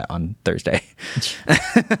valued at on Thursday.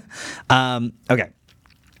 Okay.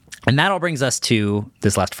 And that all brings us to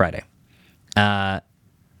this last Friday.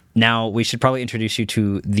 Now, we should probably introduce you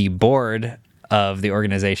to the board of the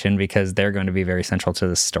organization, because they're going to be very central to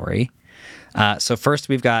this story. So first,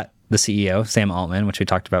 we've got the CEO, Sam Altman, which we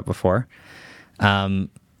talked about before.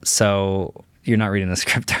 So you're not reading the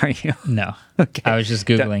script, are you? No. Okay. I was just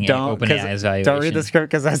Googling OpenAI's valuation. Don't read the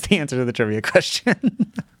script, because that's the answer to the trivia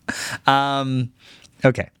question.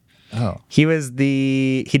 Okay. Oh.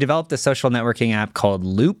 He developed a social networking app called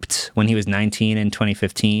Looped when he was 19 in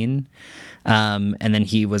 2015. And then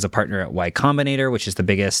he was a partner at Y Combinator, which is the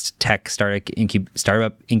biggest tech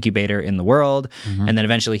startup incubator in the world. And then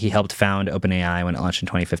eventually he helped found OpenAI when it launched in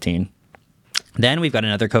 2015. Then we've got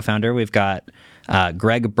another co-founder. We've got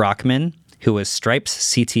Greg Brockman, who was Stripe's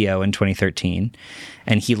CTO in 2013.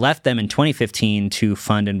 And he left them in 2015 to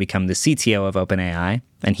fund and become the CTO of OpenAI.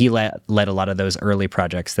 And he led a lot of those early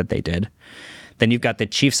projects that they did. Then you've got the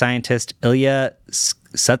chief scientist, Ilya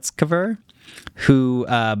Sutskever, who,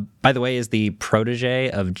 by the way, is the protege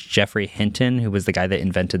of Geoffrey Hinton, who was the guy that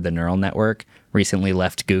invented the neural network, recently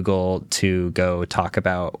left Google to go talk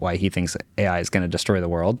about why he thinks AI is going to destroy the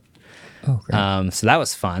world. Oh, great. So that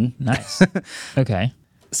was fun. Nice. Okay.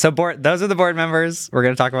 So those are the board members. We're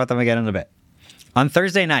going to talk about them again in a bit. On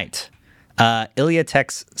Thursday night, Ilya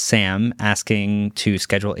texts Sam asking to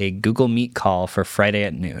schedule a Google Meet call for Friday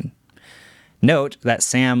at noon. Note that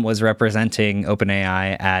Sam was representing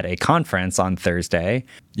OpenAI at a conference on Thursday.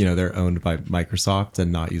 You know, they're owned by Microsoft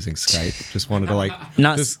and not using Skype. Just wanted to like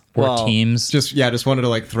Teams. Just wanted to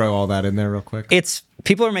like throw all that in there real quick.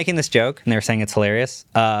 People are making this joke and they're saying it's hilarious.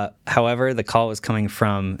 However, the call was coming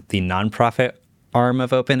from the nonprofit arm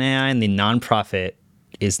of OpenAI, and the nonprofit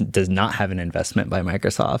does not have an investment by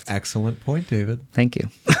Microsoft. Excellent point, David. Thank you.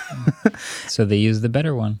 So they use the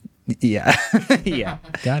better one. Yeah. Yeah.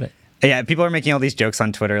 Got it. Yeah, people are making all these jokes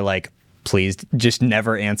on Twitter like, please just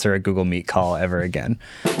never answer a Google Meet call ever again.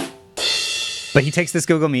 But he takes this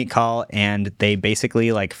Google Meet call, and they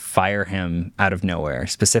basically like fire him out of nowhere.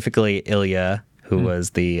 Specifically, Ilya, who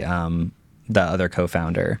was the other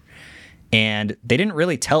co-founder, and they didn't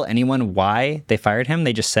really tell anyone why they fired him.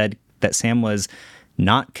 They just said that Sam was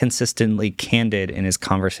not consistently candid in his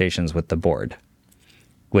conversations with the board,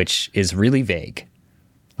 which is really vague,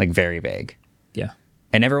 like very vague. Yeah.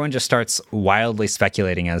 And everyone just starts wildly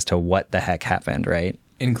speculating as to what the heck happened, right?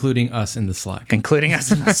 Including us in the Slack. Including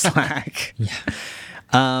us in the Slack.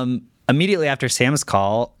 Immediately after Sam's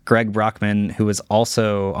call, Greg Brockman, who was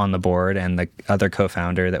also on the board, and the other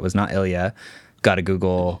co-founder that was not Ilya, got a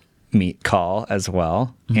Google Meet call as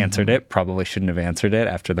well. Answered it. Probably shouldn't have answered it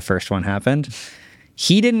after the first one happened.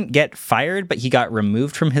 He didn't get fired, but he got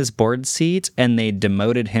removed from his board seat, and they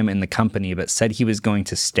demoted him in the company, but said he was going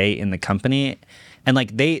to stay in the company. And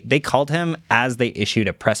like they called him as they issued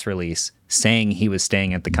a press release saying he was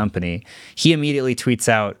staying at the company. He immediately tweets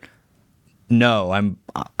out, "No,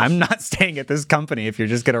 I'm not staying at this company if you're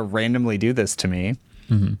just going to randomly do this to me."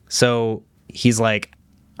 So he's like,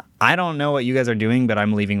 "I don't know what you guys are doing, but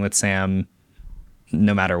I'm leaving with Sam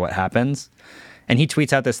no matter what happens." And he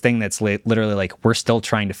tweets out this thing that's literally like, "We're still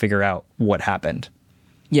trying to figure out what happened."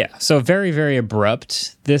 Yeah, so very, very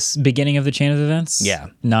abrupt, this beginning of the chain of events. Yeah.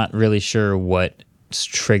 Not really sure what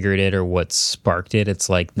triggered it or what sparked it. It's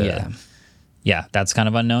like yeah, that's kind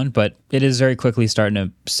of unknown, but it is very quickly starting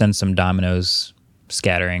to send some dominoes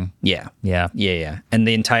scattering. Yeah. Yeah. And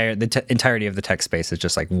the entirety of the tech space is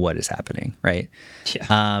just like, what is happening, right?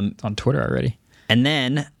 Yeah. It's on Twitter already. And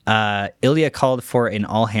then Ilya called for an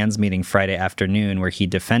all-hands meeting Friday afternoon where he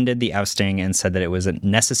defended the ousting and said that it was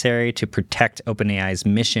necessary to protect OpenAI's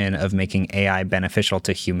mission of making AI beneficial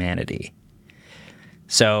to humanity.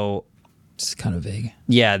 So it's kind of vague.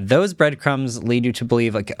 Yeah, those breadcrumbs lead you to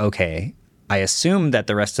believe, like, okay, I assume that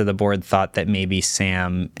the rest of the board thought that maybe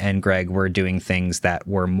Sam and Greg were doing things that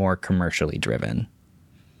were more commercially driven,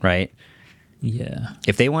 right? Yeah.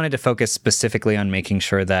 If they wanted to focus specifically on making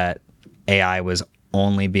sure that AI was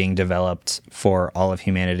only being developed for all of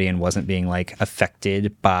humanity and wasn't being like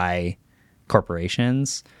affected by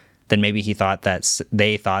corporations, then maybe he thought that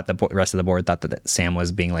they thought the rest of the board thought that Sam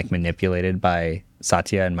was being like manipulated by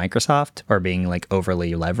Satya and Microsoft or being like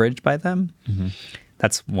overly leveraged by them.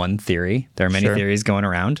 That's one theory. There are many theories going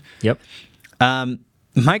around. Yep.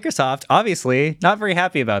 Microsoft, obviously, not very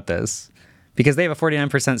happy about this because they have a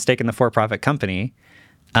 49% stake in the for-profit company.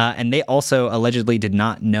 And they also allegedly did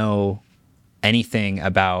not know anything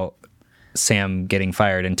about Sam getting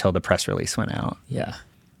fired until the press release went out. Yeah.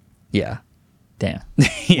 Yeah. Damn.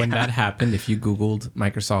 When that happened, if you Googled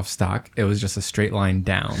Microsoft stock, it was just a straight line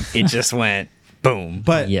down. It just went boom.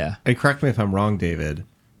 But yeah. And correct me if I'm wrong, David.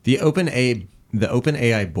 The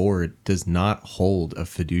OpenAI board does not hold a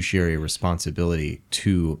fiduciary responsibility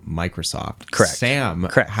to Microsoft. Correct. Sam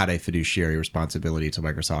had a fiduciary responsibility to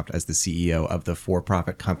Microsoft as the CEO of the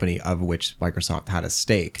for-profit company of which Microsoft had a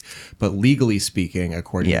stake. But legally speaking,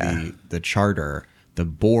 according to the charter, the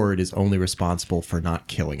board is only responsible for not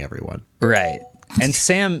killing everyone. Right. And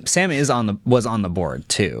Sam was on the board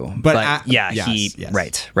too. But right.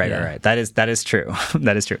 That is true.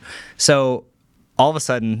 That is true. So all of a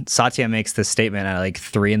sudden, Satya makes this statement at like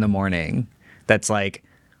 3 a.m. that's like,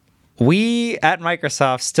 "We at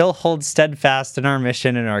Microsoft still hold steadfast in our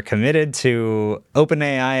mission and are committed to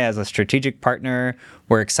OpenAI as a strategic partner.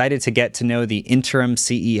 We're excited to get to know the interim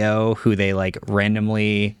CEO who they like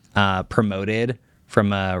randomly promoted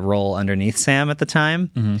from a role underneath Sam at the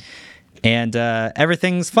time. And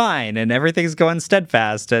everything's fine and everything's going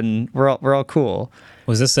steadfast and we're all cool."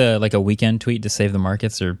 Was this a weekend tweet to save the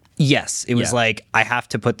markets or? Yes, it was like, I have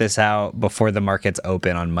to put this out before the markets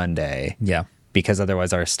open on Monday. Yeah. Because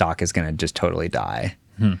otherwise our stock is going to just totally die.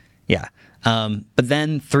 Yeah. But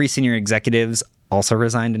then 3 senior executives also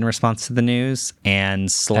resigned in response to the news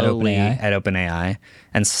and slowly at OpenAI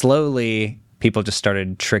and slowly people just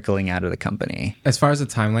started trickling out of the company. As far as the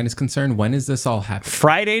timeline is concerned, when is this all happening?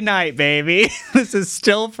 Friday night, baby. This is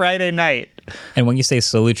still Friday night. And when you say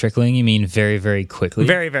slowly trickling, you mean very, very quickly?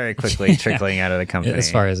 Very, very quickly trickling out of the company.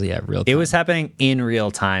 As far as, real time. It was happening in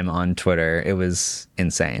real time on Twitter. It was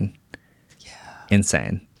insane. Yeah.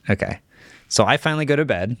 Insane. Okay. So I finally go to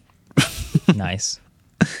bed. Nice.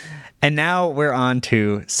 And now we're on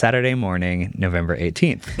to Saturday morning, November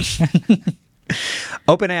 18th.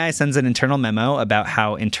 OpenAI sends an internal memo about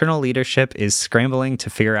how internal leadership is scrambling to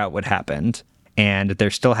figure out what happened. And they're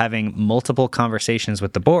still having multiple conversations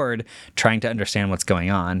with the board, trying to understand what's going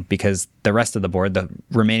on because the rest of the board, the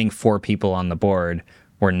remaining 4 people on the board,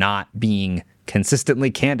 were not being consistently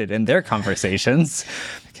candid in their conversations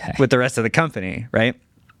with the rest of the company, right?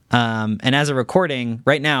 And as a recording,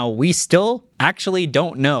 right now, we still actually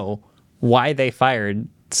don't know why they fired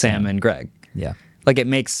Sam and Greg. Yeah. Like it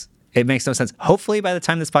makes no sense. Hopefully by the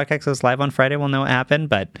time this podcast goes live on Friday, we'll know what happened,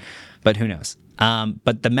 but who knows?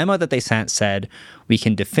 But the memo that they sent said, we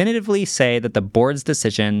can definitively say that the board's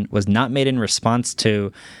decision was not made in response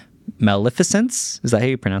to maleficence. Is that how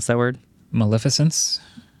you pronounce that word? Maleficence?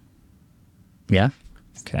 Yeah.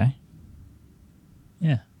 Okay.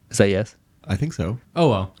 Yeah. Is that yes? I think so. Oh,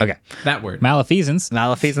 well. Okay. That word. Malfeasance.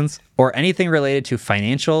 Malfeasance, or anything related to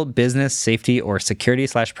financial, business, safety, or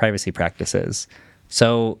security/privacy practices.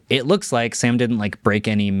 So it looks like Sam didn't like break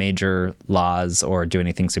any major laws or do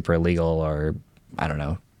anything super illegal or, I don't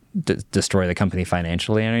know, destroy the company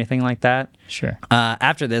financially or anything like that. Sure.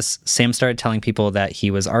 After this, Sam started telling people that he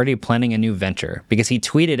was already planning a new venture because he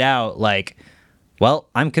tweeted out like, well,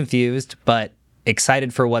 I'm confused, but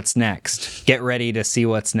excited for what's next. Get ready to see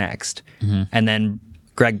what's next. Mm-hmm. And then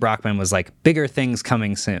Greg Brockman was like, bigger things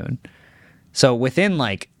coming soon. So within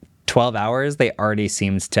like 12 hours, they already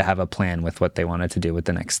seemed to have a plan with what they wanted to do with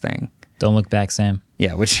the next thing. Don't look back, Sam.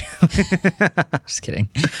 Yeah, which just kidding.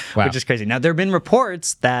 Wow. Which is crazy. Now, there have been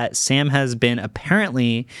reports that Sam has been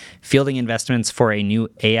apparently fielding investments for a new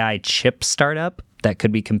AI chip startup that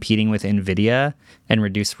could be competing with NVIDIA and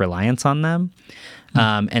reduce reliance on them.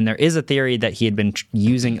 And there is a theory that he had been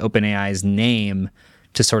using OpenAI's name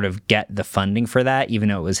to sort of get the funding for that, even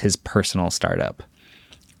though it was his personal startup.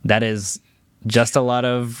 That is just a lot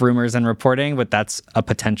of rumors and reporting, but that's a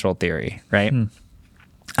potential theory, right?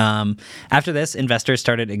 After this, investors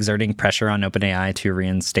started exerting pressure on OpenAI to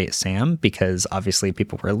reinstate Sam because obviously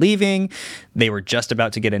people were leaving. They were just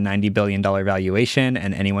about to get a $90 billion valuation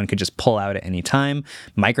and anyone could just pull out at any time.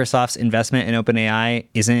 Microsoft's investment in OpenAI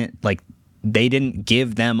isn't like they didn't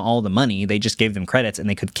give them all the money. They just gave them credits and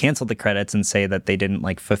they could cancel the credits and say that they didn't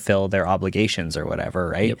like fulfill their obligations or whatever,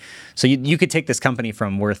 right? Yep. So you could take this company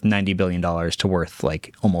from worth $90 billion to worth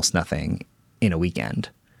like almost nothing in a weekend.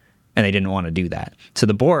 And they didn't want to do that. So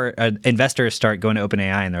the board, investors start going to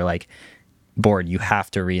OpenAI and they're like, board, you have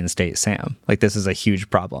to reinstate Sam. Like this is a huge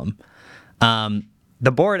problem.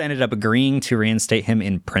 The board ended up agreeing to reinstate him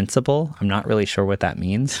in principle. I'm not really sure what that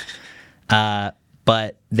means.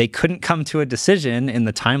 But they couldn't come to a decision in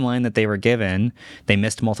the timeline that they were given. They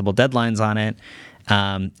missed multiple deadlines on it.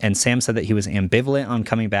 And Sam said that he was ambivalent on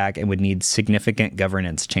coming back and would need significant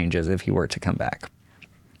governance changes if he were to come back.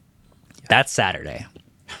 That's Saturday.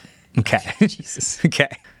 Okay. Jesus.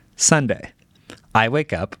 Okay. Sunday. I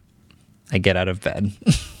wake up. I get out of bed.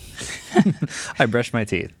 I brush my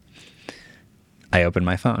teeth. I open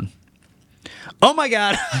my phone. Oh my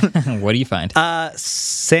God. What do you find?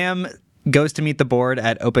 Sam goes to meet the board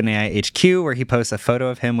at OpenAI HQ, where he posts a photo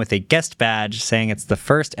of him with a guest badge saying it's the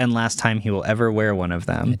first and last time he will ever wear one of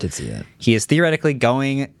them. I did see that. He is theoretically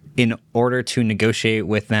going in order to negotiate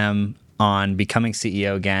with them on becoming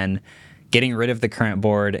CEO again, getting rid of the current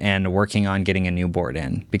board, and working on getting a new board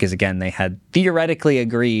in. Because, again, they had theoretically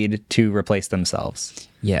agreed to replace themselves.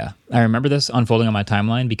 Yeah. I remember this unfolding on my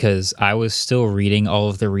timeline because I was still reading all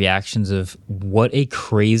of the reactions of what a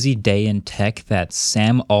crazy day in tech that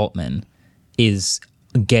Sam Altman is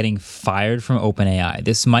getting fired from OpenAI.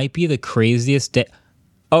 This might be the craziest day.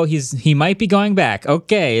 Oh, he might be going back.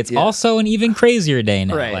 Okay, it's also an even crazier day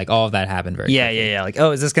now. Right. Like all of that happened very quickly. Like,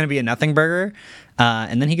 oh, is this going to be a nothing burger?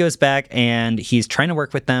 And then he goes back and he's trying to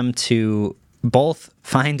work with them to both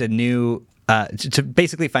find a new, to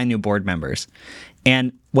basically find new board members.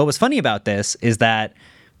 And what was funny about this is that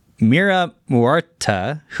Mira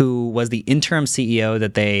Muerta, who was the interim CEO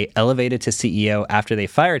that they elevated to CEO after they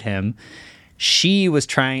fired him, she was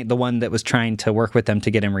the one that was trying to work with them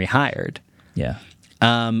to get him rehired. Yeah.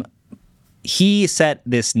 He set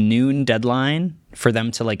this noon deadline for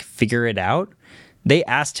them to like figure it out. They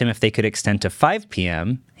asked him if they could extend to 5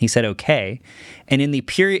 p.m. He said okay. And in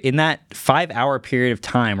that 5-hour period of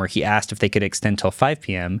time where he asked if they could extend till 5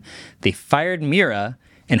 p.m., they fired Mira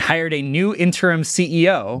and hired a new interim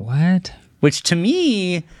CEO. What? Which to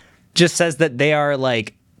me just says that they are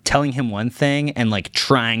like telling him one thing and like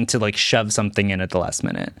trying to like shove something in at the last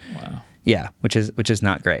minute. Wow. Yeah, which is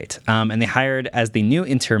not great. And they hired as the new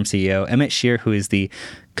interim CEO Emmett Shear, who is the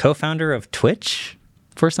co-founder of Twitch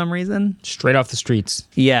for some reason. Straight off the streets.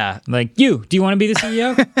 Yeah. Like, do you want to be the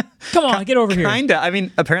CEO? Come on, get over here. Kinda. I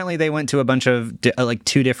mean, apparently they went to a bunch of like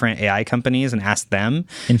 2 different AI companies and asked them.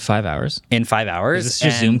 In 5 hours? In 5 hours. Is this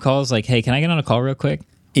just Zoom calls? Like, hey, can I get on a call real quick?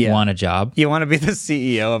 Yeah. Want a job? You want to be the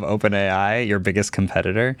CEO of OpenAI, your biggest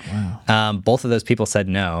competitor? Wow. Both of those people said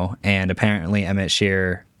no. And apparently Emmett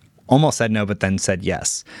Shear almost said no, but then said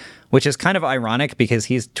yes. which is kind of ironic because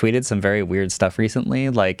he's tweeted some very weird stuff recently.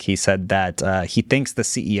 Like he said that he thinks the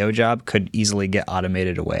CEO job could easily get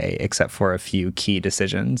automated away, except for a few key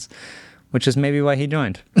decisions, which is maybe why he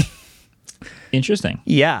joined. Interesting.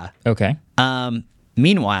 Yeah. Okay.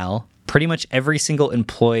 Meanwhile, pretty much every single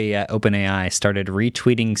employee at OpenAI started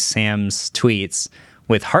retweeting Sam's tweets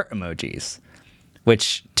with heart emojis,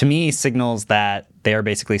 which to me signals that they are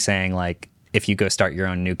basically saying, like, if you go start your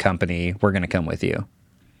own new company, we're going to come with you.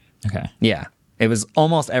 Okay. Yeah. It was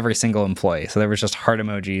almost every single employee. So there was just heart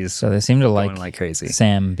emojis. So they seem to going like crazy.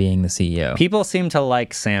 Sam being the CEO. People seem to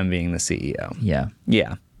like Sam being the CEO. Yeah.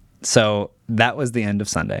 Yeah. So that was the end of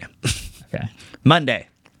Sunday. Okay. Monday.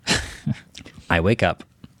 I wake up.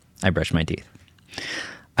 I brush my teeth.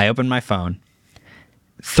 I open my phone.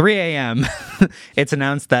 3 a.m. It's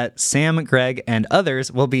announced that Sam, Greg, and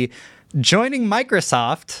others will be joining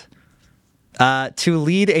Microsoft to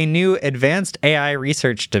lead a new advanced AI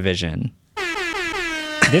research division.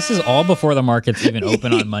 This is all before the markets even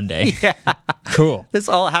open on Monday. Yeah. Cool. This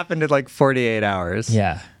all happened in like 48 hours.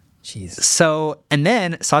 Yeah. Jeez. So, and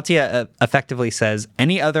then Satya effectively says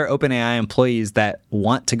any other OpenAI employees that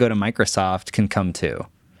want to go to Microsoft can come too,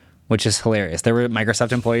 which is hilarious. There were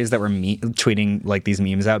Microsoft employees that were tweeting like these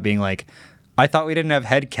memes out being like, I thought we didn't have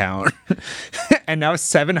headcount. And now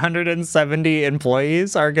 770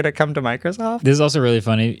 employees are going to come to Microsoft. This is also really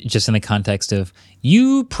funny just in the context of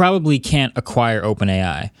you probably can't acquire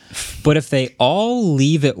OpenAI, but if they all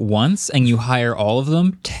leave at once and you hire all of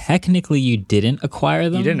them, technically you didn't acquire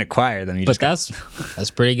them. You didn't acquire them. But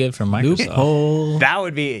that's pretty good for Microsoft. Loophole. That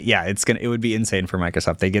would be, yeah, it would be insane for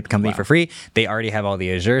Microsoft. They get the company for free. They already have all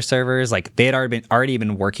the Azure servers. Like they had already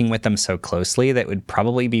been working with them so closely that it would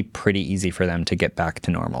probably be pretty easy for them to get back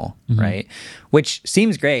to normal, right? Which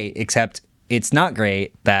seems great, except it's not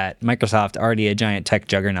great that Microsoft, already a giant tech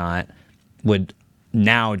juggernaut, would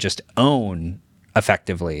now just own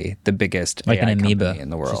effectively the biggest like AI an amoeba company in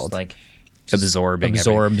the world. Just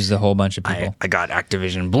absorbs a whole bunch of people. I got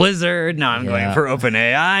Activision Blizzard. Now I'm going for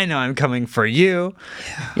OpenAI. Now I'm coming for you.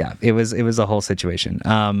 Yeah, it was a whole situation.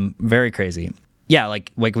 Very crazy. Yeah,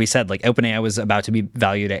 like we said, like OpenAI was about to be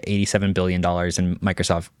valued at $87 billion, and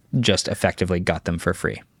Microsoft just effectively got them for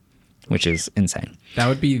free, which is insane. That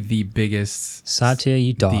would be the biggest Satya,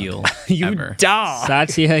 you dog. deal You ever. dog.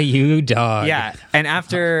 Satya, you dog. Yeah, and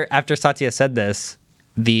after Satya said this,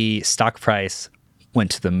 the stock price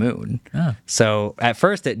went to the moon. Oh. So at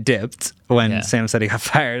first it dipped when Sam said he got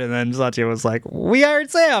fired, and then Satya was like, "We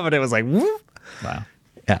hired Sam," and it was like, whoop. Wow.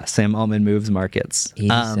 Yeah, Sam Altman moves markets.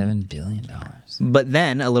 $87 billion. But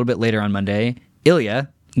then a little bit later on Monday, Ilya,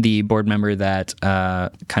 the board member that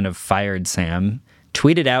kind of fired Sam,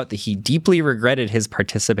 tweeted out that he deeply regretted his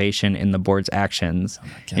participation in the board's actions,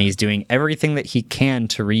 and he's doing everything that he can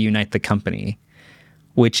to reunite the company,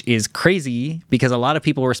 which is crazy because a lot of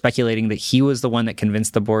people were speculating that he was the one that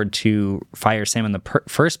convinced the board to fire Sam in the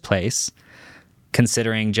first place,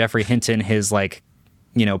 considering Jeffrey Hinton, his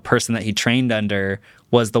person that he trained under,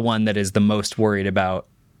 was the one that is the most worried about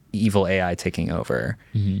evil AI taking over.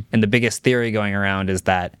 And the biggest theory going around is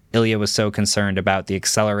that Ilya was so concerned about the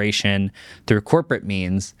acceleration through corporate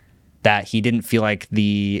means that he didn't feel like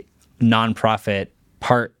the nonprofit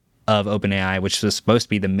part of OpenAI, which was supposed to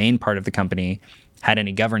be the main part of the company, had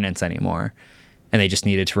any governance anymore. And they just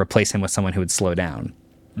needed to replace him with someone who would slow down.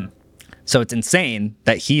 So it's insane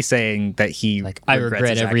that he's saying that he I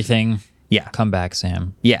regret everything. Yeah. Come back,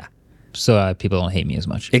 Sam. Yeah. So people don't hate me as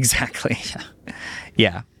much. Exactly.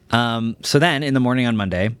 Yeah. So then in the morning on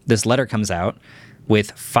Monday, this letter comes out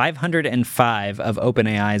with 505 of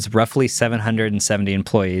OpenAI's roughly 770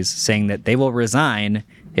 employees saying that they will resign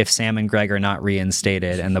if Sam and Greg are not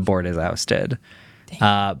reinstated and the board is ousted.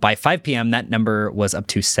 By 5 p.m., that number was up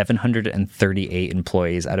to 738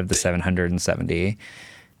 employees out of the 770.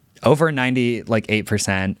 Over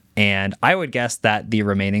 98%. And I would guess that the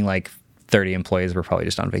remaining 30 employees were probably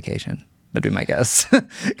just on vacation. That'd be my guess.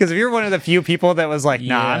 Because if you're one of the few people that was like,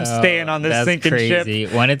 nah, I'm staying on this sinking crazy.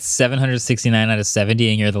 ship. When it's 769 out of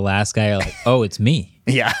 70 and you're the last guy, you're like, oh, it's me.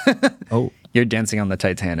 Yeah. Oh, You're dancing on the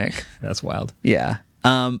Titanic. that's wild. Yeah.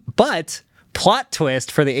 But plot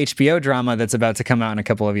twist for the HBO drama that's about to come out in a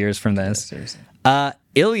couple of years from this. Seriously.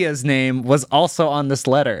 Ilya's name was also on this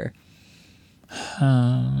letter.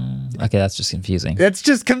 Okay, that's just confusing. That's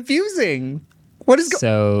just confusing. What is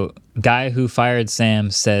So, guy who fired Sam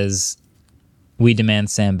says, we demand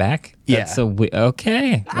Sam back? That's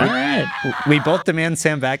okay. All right. We both demand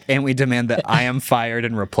Sam back, and we demand that I am fired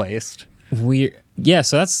and replaced. Yeah,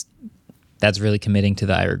 so that's really committing to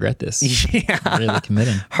the I regret this. Yeah. Really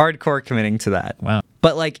committing. Hardcore committing to that. Wow.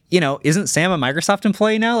 But like, isn't Sam a Microsoft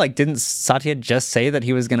employee now? Like, didn't Satya just say that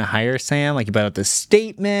he was going to hire Sam? Like, he put out this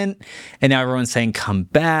statement, and now everyone's saying come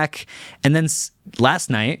back. And then last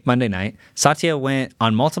night, Monday night, Satya went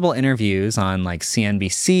on multiple interviews on like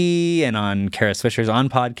CNBC and on Kara Swisher's On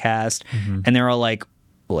podcast, and they were all like,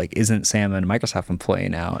 well, like, isn't Sam a Microsoft employee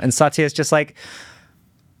now? And Satya's just like,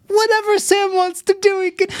 whatever Sam wants to do,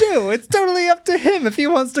 he can do. It's totally up to him. If he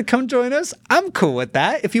wants to come join us, I'm cool with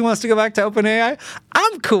that. If he wants to go back to OpenAI,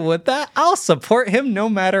 I'm cool with that. I'll support him no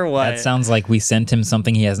matter what. That sounds like we sent him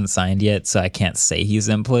something he hasn't signed yet, so I can't say he's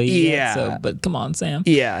an employee yet. So, but come on, Sam.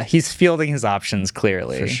 Yeah, he's fielding his options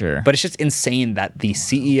clearly. For sure. But it's just insane that the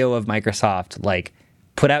CEO of Microsoft like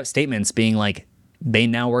put out statements being like, they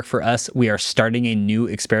now work for us. We are starting a new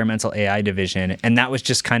experimental AI division. And that was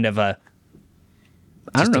just kind of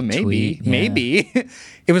I don't know, maybe.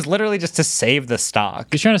 It was literally just to save the stock.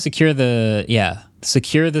 He's trying to secure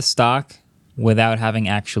the stock without having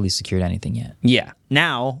actually secured anything yet. Yeah.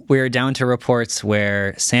 Now we're down to reports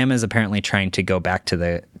where Sam is apparently trying to go back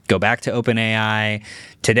to OpenAI.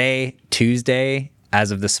 Today, Tuesday,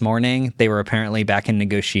 as of this morning, they were apparently back in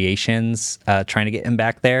negotiations, trying to get him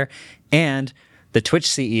back there. And the Twitch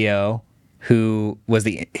CEO, who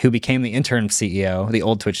became the interim CEO, the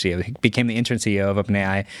old Twitch CEO, who became the interim CEO of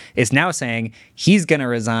OpenAI, is now saying he's going to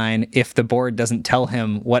resign if the board doesn't tell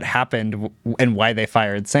him what happened and why they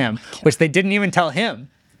fired Sam, which they didn't even tell him.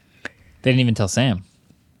 They didn't even tell Sam.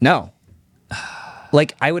 No.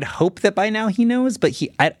 Like, I would hope that by now he knows, but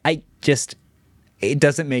it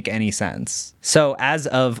doesn't make any sense. So as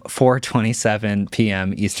of 4:27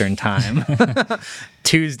 p.m. Eastern Time,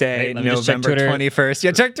 Tuesday, November 21st.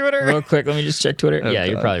 Yeah, check Twitter. Real quick, let me just check Twitter. Oh, yeah,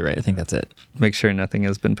 God. You're probably right. I think that's it. Make sure nothing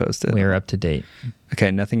has been posted. We're up to date.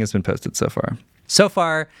 Okay, nothing has been posted so far. So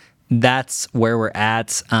far, that's where we're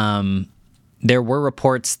at. There were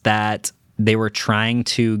reports that they were trying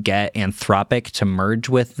to get Anthropic to merge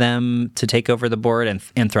with them to take over the board. And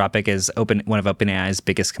Anthropic is one of OpenAI's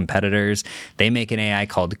biggest competitors. They make an AI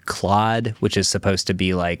called Claude, which is supposed to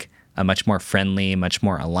be like a much more friendly, much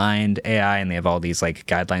more aligned AI. And they have all these like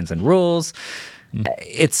guidelines and rules.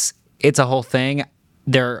 It's a whole thing.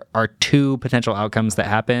 There are two potential outcomes that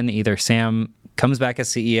happen. Either Sam comes back as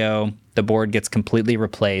CEO, the board gets completely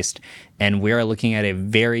replaced, and we are looking at a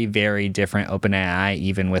very, very different OpenAI,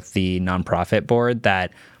 even with the nonprofit board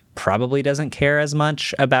that probably doesn't care as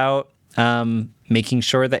much about making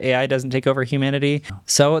sure that AI doesn't take over humanity.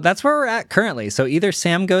 So that's where we're at currently. So either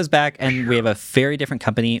Sam goes back and we have a very different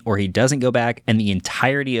company, or he doesn't go back and the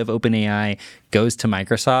entirety of OpenAI goes to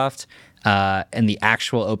Microsoft, and the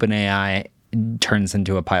actual OpenAI turns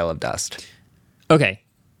into a pile of dust. Okay.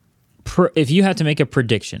 If you had to make a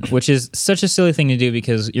prediction, which is such a silly thing to do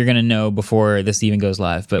because you're going to know before this even goes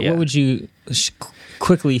live, but what would you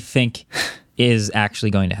quickly think is actually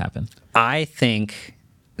going to happen? I think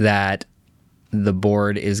that the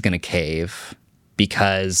board is going to cave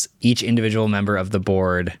because each individual member of the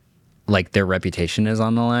board, like, their reputation is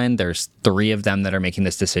on the line. There's 3 of them that are making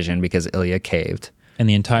this decision because Ilya caved. And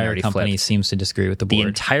the entire company seems to disagree with the board. The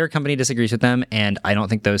entire company disagrees with them, and I don't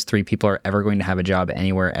think those 3 people are ever going to have a job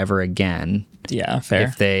anywhere ever again. Yeah, fair.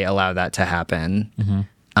 If they allow that to happen.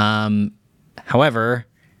 Mm-hmm. However,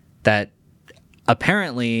 that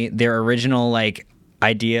apparently their original like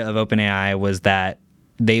idea of OpenAI was that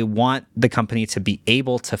they want the company to be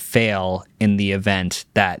able to fail in the event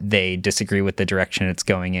that they disagree with the direction it's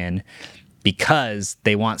going in, because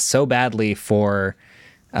they want so badly for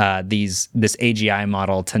this AGI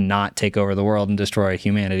model to not take over the world and destroy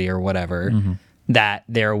humanity or whatever, that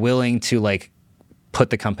they're willing to like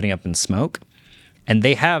put the company up in smoke. And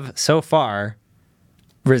they have so far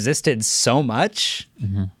resisted so much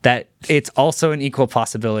that it's also an equal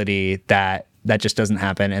possibility that just doesn't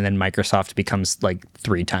happen. And then Microsoft becomes like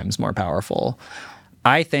 3 times more powerful.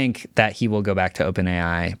 I think that he will go back to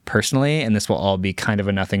OpenAI personally, and this will all be kind of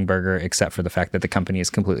a nothing burger, except for the fact that the company is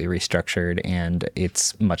completely restructured and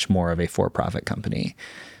it's much more of a for-profit company.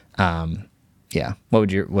 Yeah. What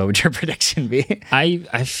would your prediction be?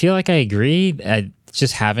 I feel like I agree.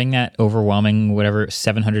 Just having that overwhelming,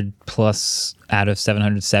 700 plus out of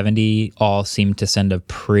 770 all seem to send a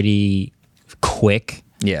pretty quick,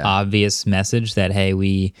 obvious message that, hey,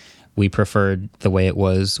 we preferred the way it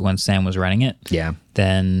was when Sam was running it. Yeah.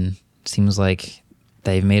 Then it seems like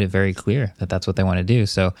they've made it very clear that that's what they want to do.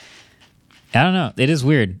 So I don't know. It is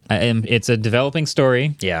weird. It's a developing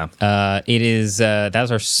story. Yeah. It is. That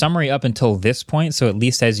was our summary up until this point. So at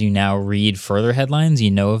least as you now read further headlines, you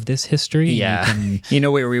know of this history. Yeah. You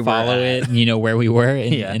know where we follow were. It. You know where we were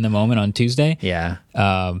in the moment on Tuesday. Yeah.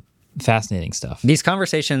 Fascinating stuff. These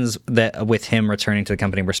conversations that with him returning to the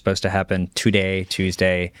company were supposed to happen today,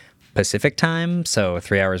 Tuesday, Pacific time, so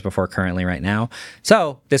 3 hours before currently right now.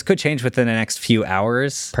 So this could change within the next few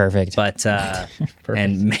hours. Perfect. But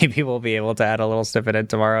and maybe we'll be able to add a little snippet in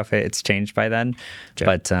tomorrow if it's changed by then.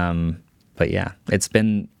 Sure. But yeah, it's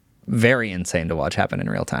been very insane to watch happen in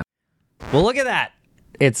real time. Well, look at that.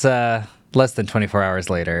 It's less than 24 hours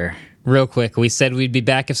later. Real quick, we said we'd be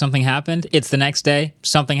back if something happened. It's the next day.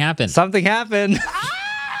 Something happened. Something happened.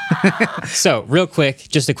 So, real quick,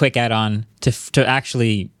 just a quick add-on to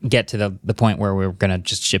actually get to the point where we're going to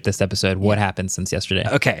just ship this episode. What happened since yesterday?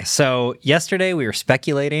 Okay, so yesterday we were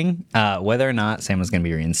speculating whether or not Sam was going to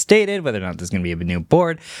be reinstated, whether or not there's going to be a new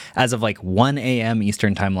board. As of like 1 a.m.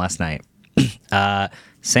 Eastern time last night,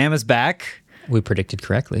 Sam is back. We predicted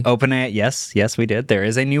correctly. OpenAI, yes, we did. There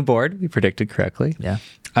is a new board. We predicted correctly. Yeah.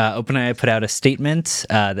 OpenAI put out a statement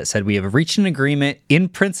that said, we have reached an agreement in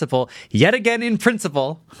principle, yet again in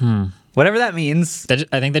principle, whatever that means.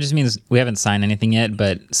 I think that just means we haven't signed anything yet,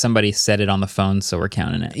 but somebody said it on the phone, so we're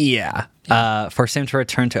counting it. Yeah. For Sam to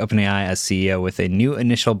return to OpenAI as CEO with a new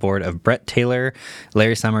initial board of Brett Taylor,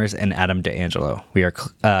 Larry Summers, and Adam D'Angelo. We are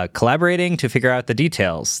collaborating to figure out the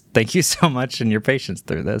details. Thank you so much and your patience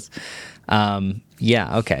through this.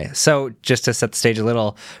 Yeah, okay. So just to set the stage a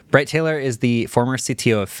little, Brett Taylor is the former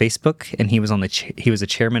CTO of Facebook, and he was he was a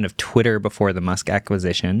chairman of Twitter before the Musk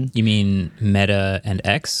acquisition. You mean Meta and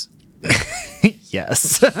X?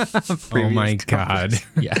 Yes. Oh my God.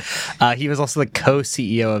 Yeah. He was also the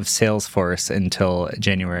co-CEO of Salesforce until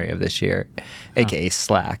January of this year, aka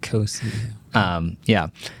Slack. Co-CEO. Yeah.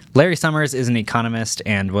 Larry Summers is an economist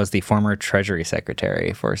and was the former Treasury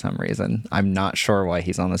Secretary for some reason. I'm not sure why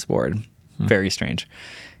he's on this board. Very strange.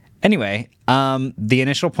 Anyway, the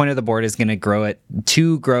initial point of the board is going to grow it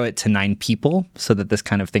to 9 people so that this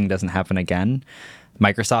kind of thing doesn't happen again.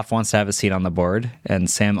 Microsoft wants to have a seat on the board, and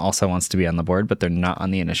Sam also wants to be on the board, but they're not on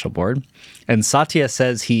the initial board. And Satya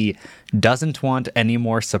says he doesn't want any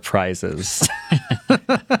more surprises.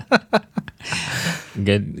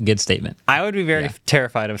 Good statement. I would be very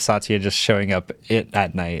terrified of Satya just showing up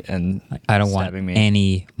at night and I don't want me.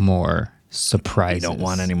 any more surprises. We don't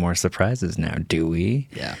want any more surprises now, do we?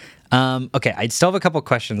 Yeah. Okay, I still have a couple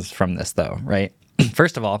questions from this, though, right?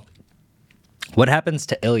 First of all, what happens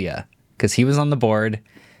to Ilya? Because he was on the board.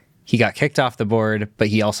 He got kicked off the board, but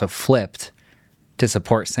he also flipped to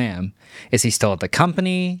support Sam. Is he still at the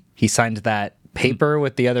company? He signed that paper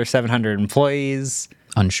with the other 700 employees.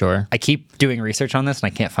 Unsure. I keep doing research on this,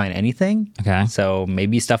 and I can't find anything. Okay. So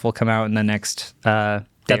maybe stuff will come out in the next day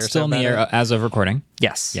That's or still so in the air as of recording.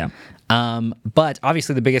 Yes. Yeah. But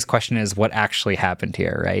obviously the biggest question is what actually happened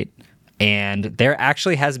here, right? And there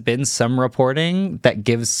actually has been some reporting that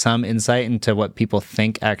gives some insight into what people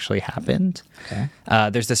think actually happened. Okay.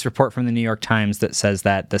 There's this report from the New York Times that says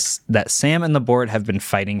that that Sam and the board have been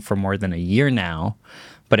fighting for more than a year now,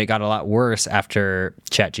 but it got a lot worse after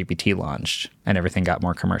ChatGPT launched and everything got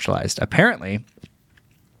more commercialized. Apparently,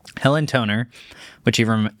 Helen Toner, which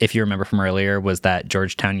if you remember from earlier, was that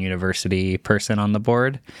Georgetown University person on the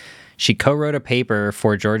board. She co-wrote a paper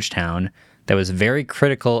for Georgetown that was very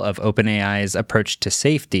critical of OpenAI's approach to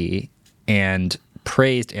safety and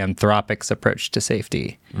praised Anthropic's approach to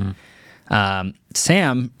safety.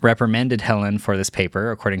 Sam reprimanded Helen for this paper,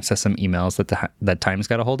 according to some emails that Times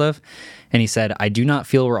got a hold of. And he said, I do not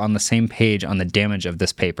feel we're on the same page on the damage of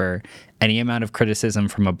this paper. Any amount of criticism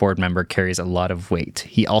from a board member carries a lot of weight.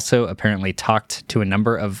 He also apparently talked to a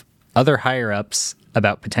number of other higher-ups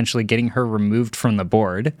about potentially getting her removed from the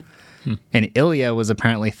board. And Ilya was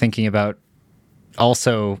apparently thinking about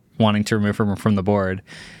also wanting to remove her from the board.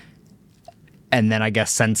 And then I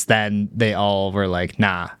guess since then, they all were like,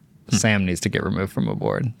 nah, Sam needs to get removed from a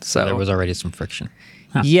board. So there was already some friction.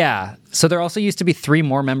 Huh. Yeah. So there also used to be 3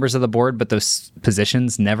 more members of the board, but those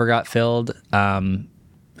positions never got filled.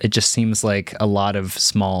 It just seems like a lot of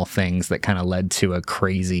small things that kind of led to a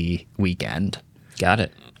crazy weekend. Got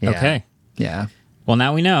it. Yeah. Okay. Yeah. Well,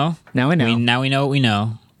 now we know. Now we know. Now we know what we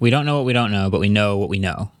know. We don't know what we don't know, but we know what we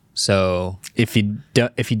know. So if you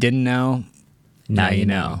didn't know, now you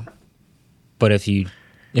know. But if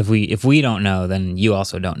we don't know, then you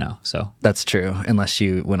also don't know. So that's true, unless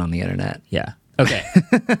you went on the internet. Yeah. Okay.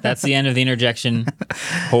 That's the end of the interjection.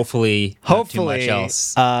 Hopefully, not too much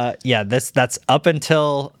else. Yeah, that's up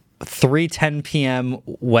until 3:10 p.m.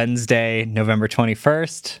 Wednesday, November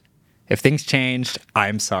 21st. If things changed,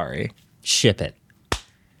 I'm sorry. Ship it.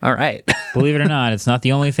 All right. Believe it or not, it's not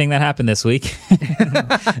the only thing that happened this week.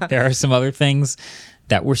 There are some other things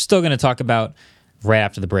that we're still going to talk about right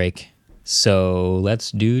after the break. So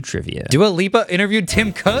let's do trivia. Dua Lipa interviewed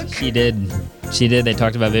Tim Cook? She did. They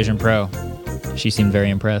talked about Vision Pro. She seemed very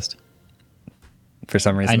impressed. For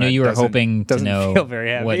some reason, I knew you were hoping to feel know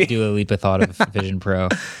very happy. what Dua Lipa thought of Vision Pro.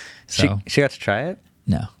 So She got to try it?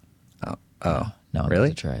 no. Oh. No, Really?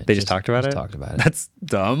 To try it. They just talked about it? Talked about it. That's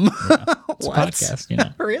dumb. It's a podcast, you know.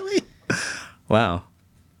 Really? Wow.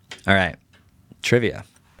 All right. Trivia.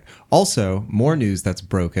 Also, more news that's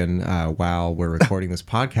broken while we're recording this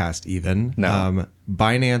podcast even. No.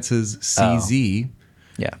 Binance's CZ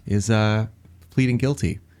Yeah. is pleading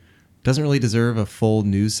guilty. Doesn't really deserve a full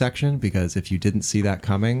news section because if you didn't see that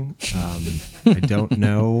coming, I don't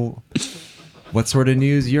know what sort of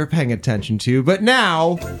news you're paying attention to. But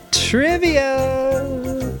now,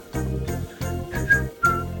 Trivia.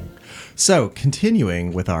 so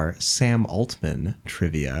continuing with our Sam Altman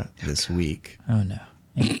trivia this week. Oh no.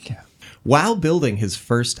 Here we go. While building his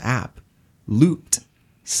first app, Looped,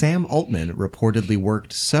 Sam Altman reportedly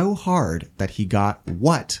worked so hard that he got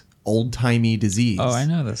what old-timey disease? Oh, I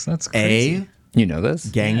know this. That's crazy. A, You know this?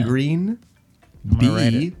 gangrene. gonna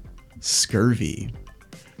write B, scurvy.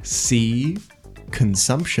 C,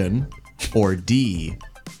 consumption. Or D,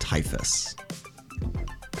 typhus.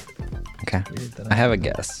 Okay. I have a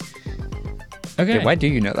guess. Okay. Wait, why do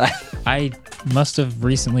you know that? I must have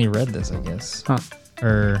recently read this, I guess. Huh.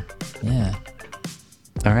 Or yeah.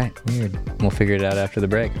 All right. Weird. We'll figure it out after the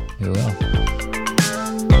break. We will.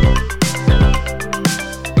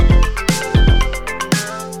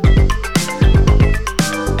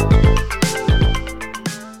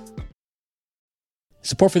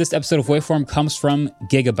 Support for this episode of Waveform comes from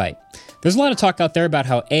Gigabyte. There's a lot of talk out there about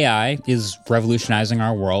how AI is revolutionizing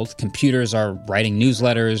our world. Computers are writing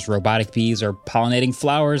newsletters, robotic bees are pollinating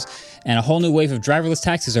flowers, and a whole new wave of driverless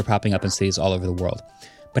taxis are popping up in cities all over the world.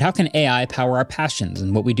 But how can AI power our passions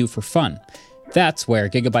and what we do for fun? That's where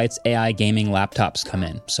Gigabyte's AI gaming laptops come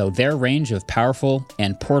in. So their range of powerful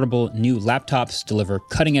and portable new laptops deliver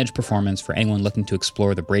cutting-edge performance for anyone looking to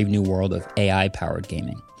explore the brave new world of AI-powered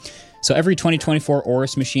gaming. So every 2024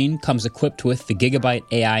 Aorus machine comes equipped with the Gigabyte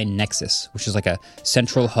AI Nexus, which is like a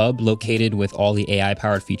central hub located with all the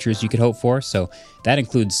AI-powered features you could hope for. So that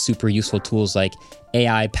includes super useful tools like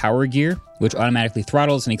AI Power Gear, which automatically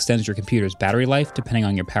throttles and extends your computer's battery life depending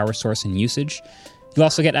on your power source and usage. You'll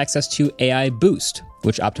also get access to AI Boost,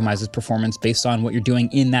 which optimizes performance based on what you're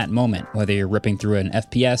doing in that moment, whether you're ripping through an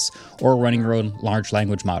FPS or running your own large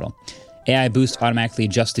language model. AI Boost automatically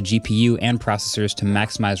adjusts the GPU and processors to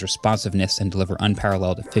maximize responsiveness and deliver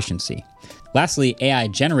unparalleled efficiency. Lastly, AI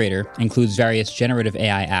Generator includes various generative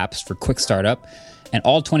AI apps for quick startup, and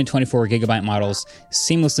all 2024 Gigabyte models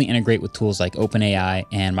seamlessly integrate with tools like OpenAI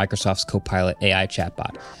and Microsoft's Copilot AI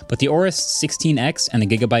chatbot. But the Aorus 16X and the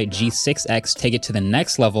Gigabyte G6X take it to the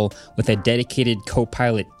next level with a dedicated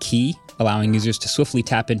Copilot key, allowing users to swiftly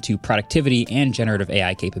tap into productivity and generative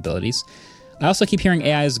AI capabilities. I also keep hearing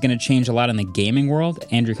AI is going to change a lot in the gaming world.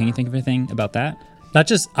 Andrew, can you think of anything about that? Not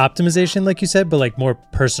just optimization, like you said, but like more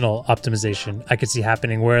personal optimization I could see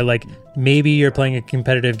happening where like maybe you're playing a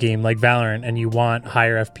competitive game like Valorant and you want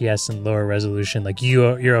higher FPS and lower resolution. Like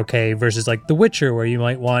you're okay versus like The Witcher where you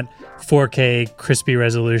might want 4K crispy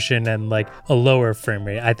resolution and like a lower frame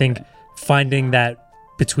rate. I think finding that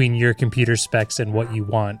between your computer specs and what you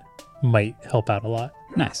want might help out a lot.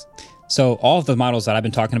 Nice. So all of the models that I've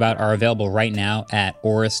been talking about are available right now at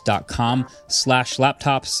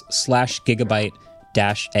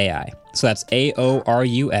aorus.com/laptops/gigabyte-AI. So that's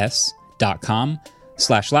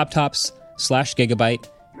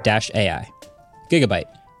aorus.com/laptops/gigabyte-AI. Gigabyte.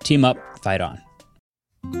 Team up, fight on.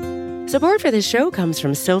 Support for this show comes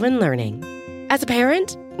from Sylvan Learning. As a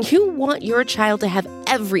parent, you want your child to have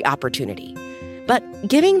every opportunity. But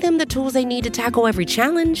giving them the tools they need to tackle every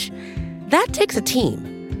challenge, that takes a team.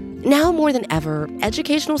 Now more than ever,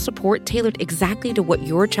 educational support tailored exactly to what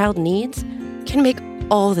your child needs can make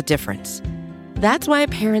all the difference. That's why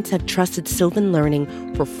parents have trusted Sylvan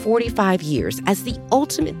Learning for 45 years as the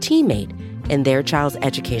ultimate teammate in their child's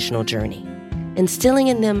educational journey, instilling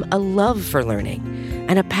in them a love for learning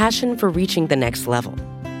and a passion for reaching the next level.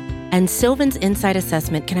 And Sylvan's Insight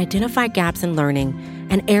Assessment can identify gaps in learning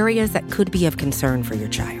and areas that could be of concern for your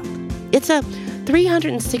child. It's a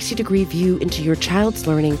 360-degree view into your child's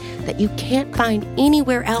learning that you can't find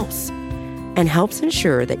anywhere else, and helps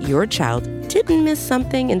ensure that your child didn't miss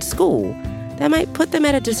something in school that might put them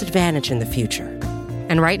at a disadvantage in the future.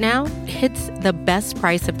 And right now, it's the best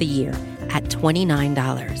price of the year at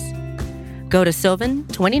 $29. Go to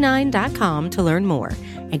sylvan29.com to learn more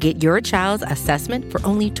and get your child's assessment for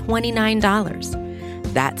only $29.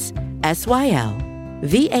 That's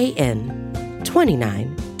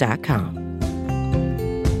SYLVAN29.com.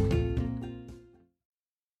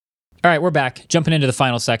 All right, we're back. Jumping into the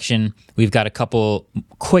final section, we've got a couple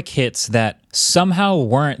quick hits that somehow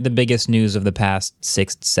weren't the biggest news of the past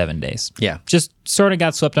 6 to 7 days. Yeah. Just sort of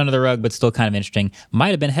got swept under the rug, but still kind of interesting. Might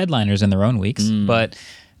have been headliners in their own weeks. But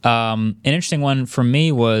an interesting one for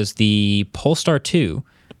me was the Polestar 2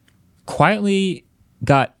 quietly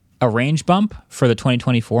got a range bump for the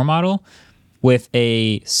 2024 model with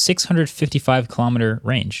a 655 kilometer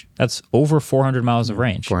range. That's over 400 miles of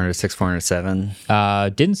range. 406,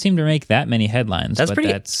 407. Didn't seem to make that many headlines. That's but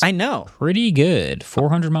pretty. That's I know. pretty good.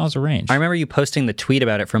 400 miles of range. I remember you posting the tweet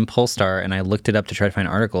about it from Polestar, and I looked it up to try to find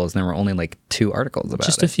articles, and there were only like 2 articles about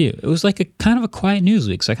Just it. a few. It was like a kind of a quiet news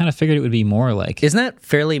week, so I kind of figured it would be more like. Isn't that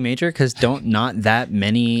fairly major? Because don't not that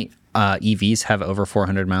many EVs have over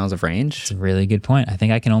 400 miles of range? It's a really good point. I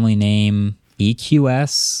think I can only name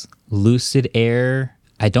EQS, Lucid Air.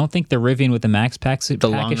 I don't think the Rivian with the Max Pack The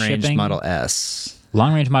long range shipping. Model S.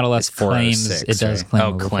 Long range Model S It's 406, claims it does right? claim Oh,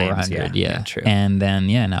 over claims, 400. yeah. Yeah. Yeah, true. And then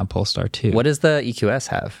now Polestar 2. What does the EQS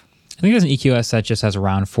have? I think there's an EQS that just has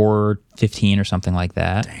around 415 or something like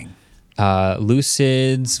that. Dang.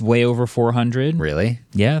 Lucid's way over 400. Really?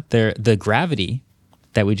 Yeah, the Gravity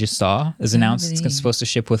that we just saw is announced it's supposed to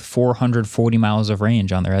ship with 440 miles of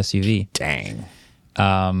range on their SUV. Dang.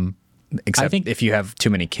 I Except think- if you have too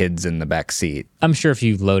many kids in the back seat. I'm sure if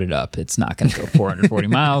you load it up, it's not going to go 440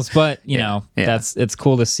 miles, but yeah. it's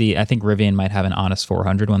cool to see. I think Rivian might have an honest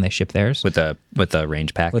 400 when they ship theirs With the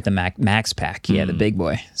range pack. with the Max Pack. Yeah, the big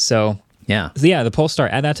boy. So yeah. the Polestar,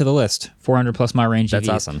 add that to the list. 400 plus mile range. That's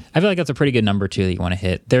EV. awesome. I feel like that's a pretty good number too that you want to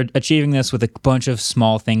hit. They're achieving this with a bunch of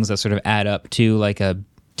small things that sort of add up to like a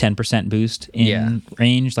 10% boost in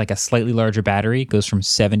range, like a slightly larger battery. It goes from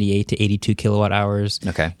 78 to 82 kilowatt hours.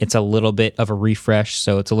 Okay. It's a little bit of a refresh,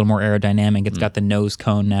 so it's a little more aerodynamic. It's got the nose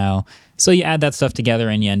cone now. So you add that stuff together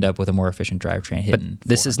and you end up with a more efficient drivetrain hitting.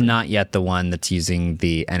 This is not yet the one that's using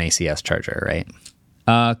the NACS charger, right?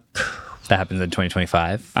 That happens in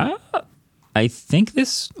 2025. I think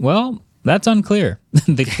that's unclear.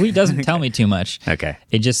 The tweet doesn't tell me too much. Okay.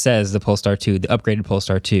 It just says the Polestar 2, the upgraded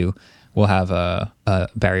Polestar 2, will have a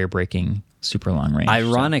barrier braking super long range.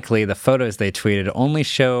 Ironically, the photos they tweeted only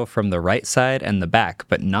show from the right side and the back,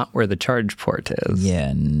 but not where the charge port is.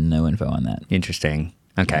 Yeah, no info on that. Interesting.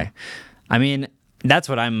 Okay. I mean, that's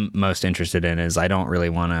what I'm most interested in is I don't really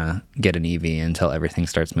want to get an EV until everything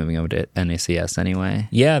starts moving over to NACS anyway.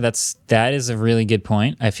 Yeah, that is a really good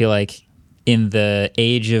point. I feel like in the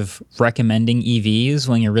age of recommending EVs,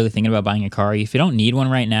 when you're really thinking about buying a car, if you don't need one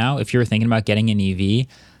right now, if you're thinking about getting an EV,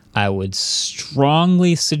 I would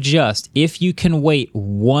strongly suggest, if you can wait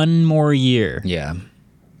one more year, Yeah.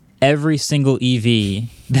 every single EV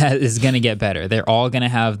that is going to get better. They're all going to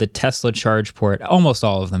have the Tesla charge port. Almost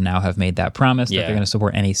all of them now have made that promise that they're going to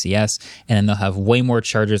support NACS, and then they'll have way more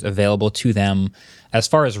chargers available to them as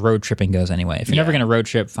far as road tripping goes anyway. If you're never going to road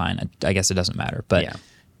trip, fine. I guess it doesn't matter. But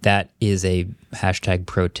that is a hashtag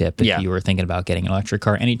pro tip if you were thinking about getting an electric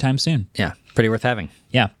car anytime soon. Yeah. Pretty worth having.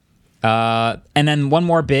 Yeah. And then one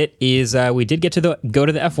more bit is we did get to go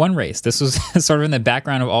to the F1 race. This was sort of in the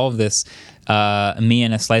background of all of this. Me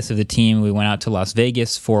and a slice of the team, we went out to Las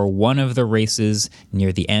Vegas for one of the races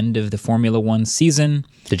near the end of the Formula One season.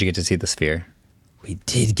 Did you get to see the Sphere? We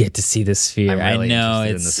did get to see the Sphere. I'm really I know interested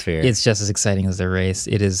in the Sphere. It's just as exciting as the race.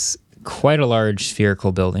 It is quite a large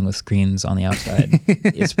spherical building with screens on the outside.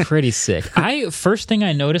 It's pretty sick. First thing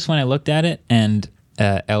I noticed when I looked at it, and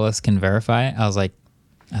Ellis can verify, I was like,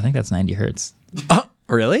 I think that's 90 hertz. Oh,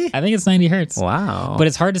 really? I think it's 90 hertz. Wow. But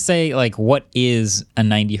it's hard to say, like, what is a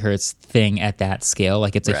 90 hertz thing at that scale?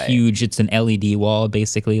 Like, it's it's an LED wall,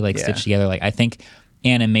 basically, like, stitched together. Like, I think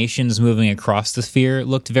animations moving across the sphere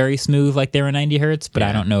looked very smooth, like they were 90 hertz, but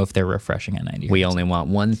I don't know if they're refreshing at 90 hertz. We only want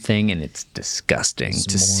one thing, and it's disgusting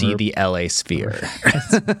to see the LA Sphere.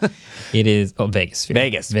 It is Vegas Sphere.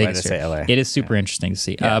 Vegas Sphere. why did I say LA? It is super interesting to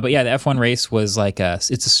see. But yeah, the F1 race was like it's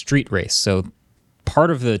a street race, so part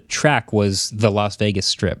of the track was the Las Vegas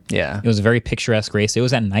Strip. Yeah. It was a very picturesque race. It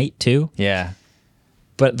was at night too. Yeah.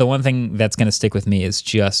 But the one thing that's going to stick with me is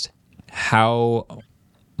just how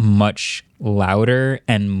much louder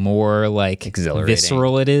and more like Exhilarating.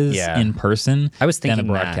 visceral it is in person. I was thinking than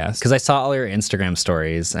a broadcast because I saw all your Instagram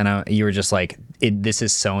stories, and you were just like, "This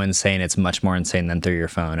is so insane. It's much more insane than through your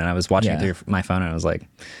phone." And I was watching it through my phone, and I was like,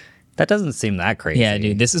 "That doesn't seem that crazy." Yeah,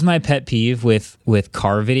 dude. This is my pet peeve with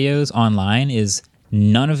car videos online is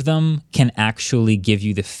none of them can actually give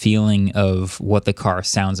you the feeling of what the car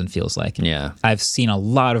sounds and feels like. Yeah. I've seen a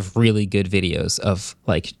lot of really good videos of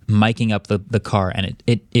like miking up the car, and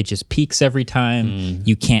it just peaks every time.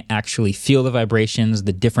 You can't actually feel the vibrations,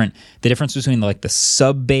 the difference between like the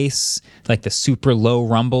sub bass, like the super low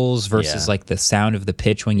rumbles versus like the sound of the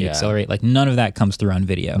pitch when you accelerate. Like none of that comes through on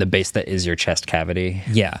video. The bass that is your chest cavity.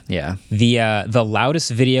 Yeah. Yeah. The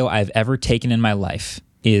loudest video I've ever taken in my life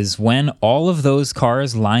is when all of those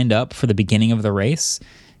cars lined up for the beginning of the race,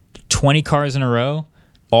 20 cars in a row,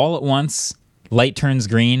 all at once, light turns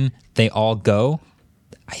green, they all go.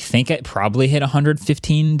 I think it probably hit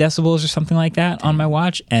 115 decibels or something like that on my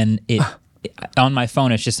watch, and it on my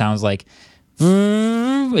phone it just sounds like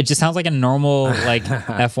a normal like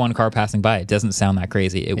F1 car passing by. It doesn't sound that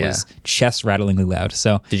crazy. It was chest rattlingly loud.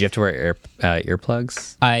 So did you have to wear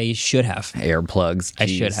earplugs? I should have. Earplugs. I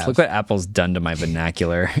should have. Look what Apple's done to my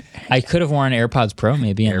vernacular. I could have worn AirPods Pro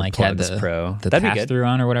maybe and like had AirPods Pro. the That'd be pass through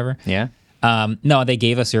on or whatever. Yeah. No, they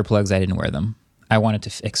gave us earplugs. I didn't wear them. I wanted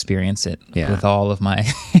to experience it with all of my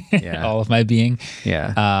all of my being.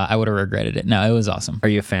 Yeah. I would have regretted it. No, it was awesome. Are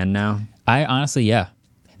you a fan now? I honestly, yeah.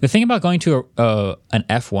 The thing about going to an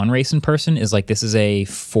F1 race in person is like this is a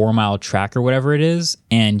 4-mile track or whatever it is,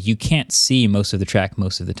 and you can't see most of the track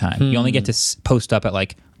most of the time. You only get to post up at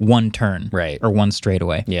like one turn or one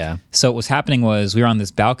straightaway. Yeah. So what was happening was we were on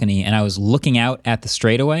this balcony, and I was looking out at the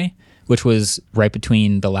straightaway, which was right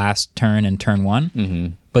between the last turn and turn one. Mm-hmm.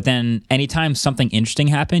 But then anytime something interesting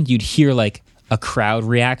happened, you'd hear like a crowd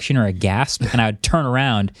reaction or a gasp, and I would turn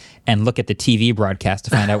around and look at the TV broadcast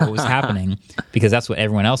to find out what was happening, because that's what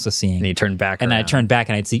everyone else was seeing. And you turn back and around. I'd turn back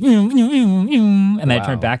and I'd see, and then I'd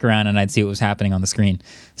turn back around and I'd see what was happening on the screen.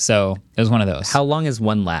 So it was one of those. How long is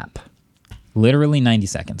one lap? Literally 90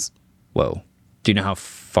 seconds. Whoa. Do you know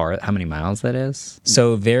how many miles that is?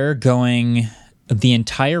 So they're going, the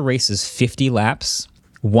entire race is 50 laps,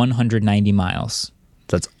 190 miles.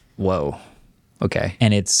 That's, whoa. Okay.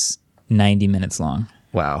 And it's 90 minutes long.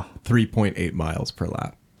 Wow. 3.8 miles per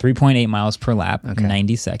lap. 3.8 miles per lap,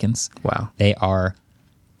 90 seconds. Wow. They are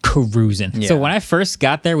cruising. Yeah. So when I first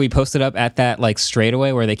got there, we posted up at that like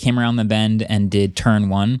straightaway where they came around the bend and did turn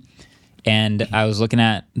one. And I was looking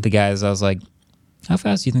at the guys, I was like, how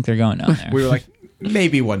fast do you think they're going down there? We were like,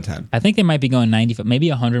 maybe 110. I think they might be going 90, maybe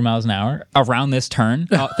 100 miles an hour around this turn.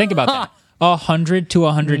 Think about that. 100 to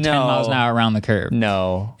 110 miles an hour around the curve.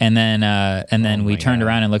 No. And then we turned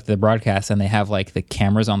around and looked at the broadcast, and they have like the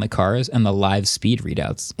cameras on the cars and the live speed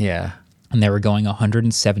readouts. Yeah. And they were going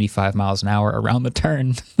 175 miles an hour around the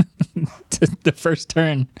turn, to the first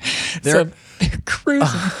turn. They're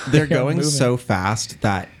cruising. They're going moving so fast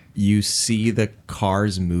that you see the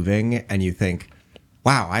cars moving and you think,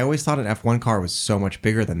 wow, I always thought an F1 car was so much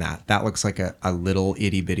bigger than that. That looks like a little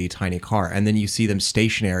itty bitty tiny car. And then you see them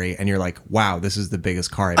stationary and you're like, wow, this is the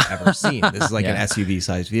biggest car I've ever seen. This is like an SUV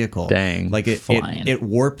sized vehicle. Dang. Like it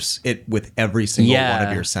warps it with every single one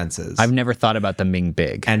of your senses. I've never thought about them being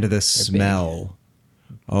big. And the smell.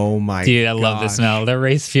 Oh my god. Dude, I love the smell. The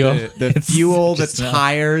race fuel. The fuel, the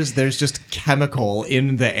tires, there's just chemical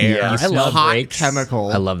in the air. Yeah, I love hot brakes.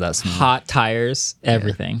 chemical. I love that smell. Hot tires,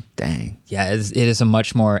 everything. Dang. Yeah, it is a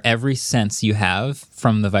much more, every sense you have,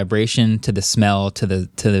 from the vibration to the smell to the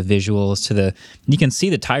visuals you can see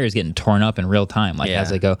the tires getting torn up in real time. Like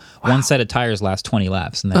as they go, one set of tires lasts 20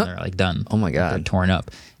 laps and then they're like done. Oh my God. They're torn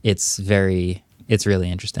up. It's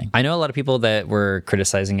really interesting. I know a lot of people that were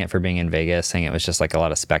criticizing it for being in Vegas, saying it was just like a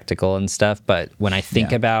lot of spectacle and stuff. But when I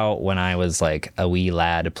think about when I was like a wee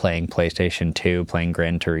lad playing PlayStation 2, playing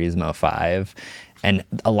Gran Turismo 5, and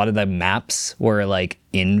a lot of the maps were like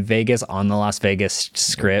in Vegas on the Las Vegas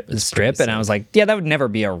strip, and I was like, yeah, that would never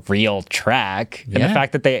be a real track. And the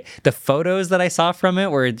fact that the photos that I saw from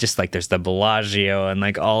it were just like, there's the Bellagio and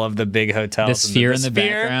like all of the big hotels, the sphere in the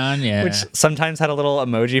background, which sometimes had a little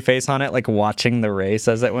emoji face on it, like watching the race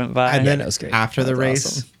as it went by. And then that was great. after the race,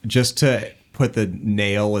 awesome. just to put the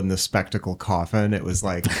nail in the spectacle coffin, it was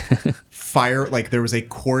like there was a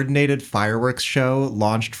coordinated fireworks show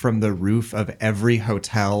launched from the roof of every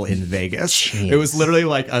hotel in Vegas. Jeez. It was literally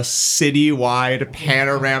like a citywide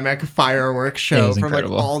panoramic fireworks show from like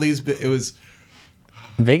all these. It was.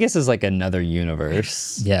 Vegas is like another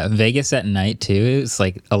universe. Yeah, Vegas at night too. It was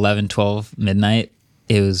like 11, 12, midnight.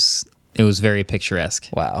 It was very picturesque.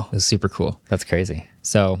 Wow. It was super cool. That's crazy.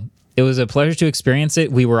 So it was a pleasure to experience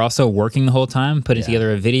it. We were also working the whole time, putting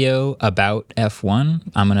together a video about F1.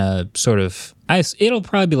 I'm going to it'll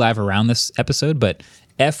probably be live around this episode, but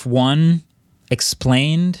F1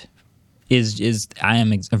 Explained I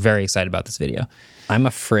am very excited about this video. I'm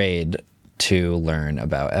afraid to learn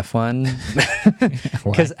about F1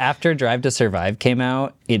 because after Drive to Survive came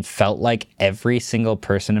out, it felt like every single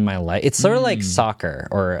person in my life. It's sort of like soccer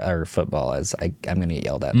or football, as I'm going to get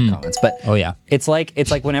yelled at in the comments. But it's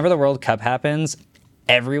like whenever the World Cup happens,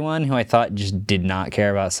 everyone who I thought just did not care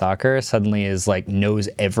about soccer suddenly is like knows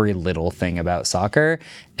every little thing about soccer.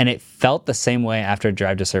 And it felt the same way after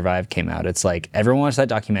Drive to Survive came out. It's like everyone watched that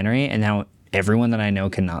documentary, and now everyone that I know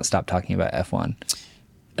cannot stop talking about F1.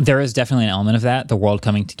 There is definitely an element of that, the world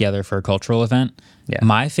coming together for a cultural event. Yeah.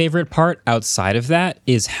 My favorite part outside of that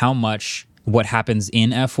is how much what happens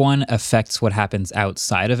in F1 affects what happens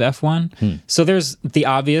outside of F1. So there's the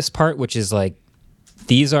obvious part, which is like,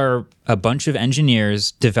 these are a bunch of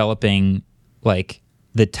engineers developing like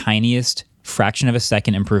the tiniest fraction of a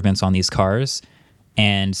second improvements on these cars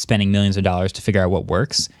and spending millions of dollars to figure out what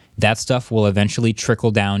works. That stuff will eventually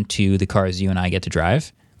trickle down to the cars you and I get to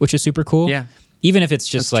drive, which is super cool. Yeah. Even if it's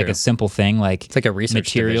just like a simple thing, like it's like a research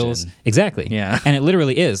materials. division. Exactly. Yeah. And it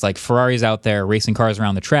literally is like Ferrari's out there racing cars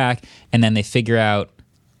around the track, and then they figure out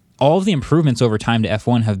all of the improvements over time to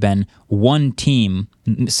F1 have been one team,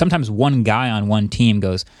 sometimes one guy on one team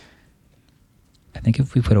goes, I think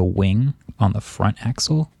if we put a wing on the front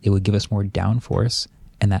axle, it would give us more downforce,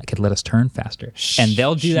 and that could let us turn faster. And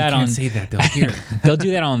they'll do that on... say that. They'll hear it. They'll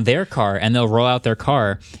do that on their car, and they'll roll out their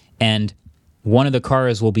car, and one of the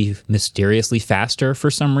cars will be mysteriously faster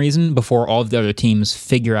for some reason before all of the other teams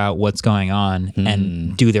figure out what's going on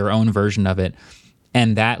and do their own version of it.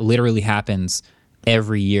 And that literally happens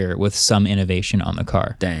every year with some innovation on the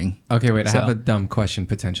car. Dang. Okay, wait. I have a dumb question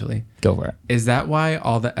potentially. Go for it. Is that why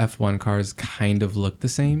all the F1 cars kind of look the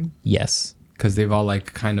same? Yes. Because they've all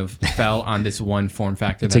like kind of fell on this one form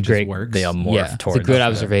factor that just works. They all morph towards it's a good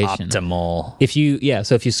observation. Optimal.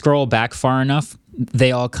 So if you scroll back far enough,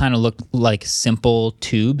 they all kind of look like simple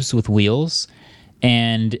tubes with wheels.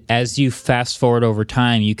 And as you fast forward over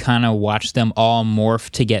time, you kind of watch them all morph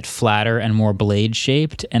to get flatter and more blade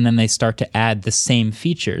shaped, and then they start to add the same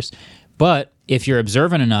features. But if you're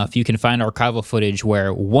observant enough, you can find archival footage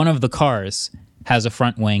where one of the cars has a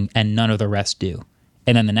front wing and none of the rest do.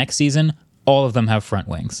 And then the next season, all of them have front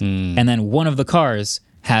wings. And then one of the cars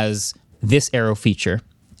has this aero feature.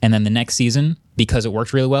 And then the next season, because it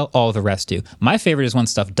worked really well, all of the rest do. My favorite is when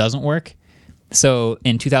stuff doesn't work. So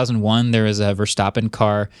in 2001, there was a Verstappen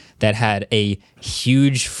car that had a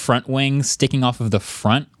huge front wing sticking off of the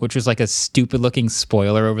front, which was like a stupid looking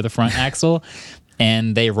spoiler over the front axle.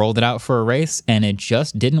 And they rolled it out for a race, and it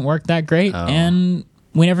just didn't work that great. And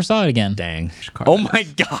we never saw it again. Dang. Oh my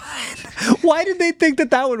God. Why did they think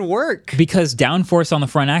that would work? Because downforce on the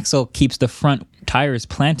front axle keeps the front tires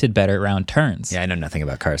planted better around turns. Yeah, I know nothing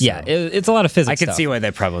about cars. Yeah, it's a lot of physics I could stuff. see why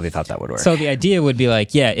they probably thought that would work. So the idea would be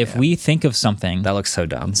like, if we think of something... That looks so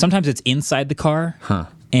dumb. Sometimes it's inside the car.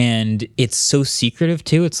 And it's so secretive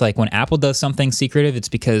too. It's like when Apple does something secretive, it's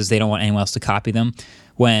because they don't want anyone else to copy them.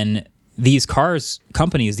 When these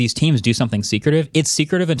companies, these teams do something secretive, it's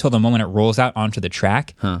secretive until the moment it rolls out onto the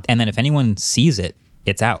track. And then if anyone sees it,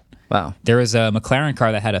 it's out. Wow. There was a McLaren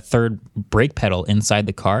car that had a third brake pedal inside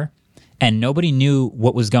the car, and nobody knew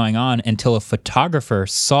what was going on until a photographer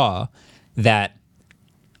saw that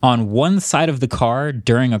on one side of the car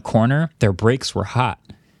during a corner, their brakes were hot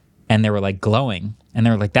and they were like glowing. And they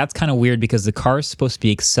were like, that's kind of weird because the car is supposed to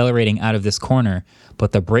be accelerating out of this corner,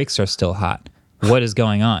 but the brakes are still hot. What is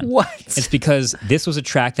going on? What? It's because this was a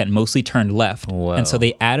track that mostly turned left. Whoa. And so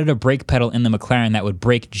they added a brake pedal in the McLaren that would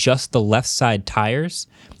brake just the left side tires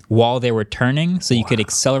while they were turning, so you could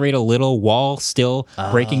accelerate a little while still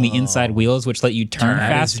braking the inside wheels, which let you turn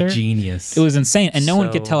faster. That is genius. It was insane, and no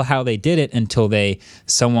one could tell how they did it until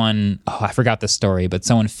someone I forgot the story, but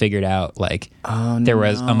someone figured out there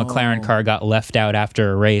was a McLaren car got left out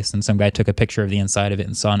after a race, and some guy took a picture of the inside of it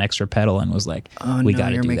and saw an extra pedal and was like, "We got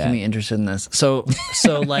to do that." You're making me interested in this. So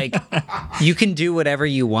like, you can do whatever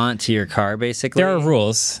you want to your car, basically. There are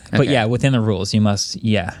rules, but within the rules, you must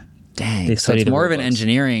Dang, so it's more of an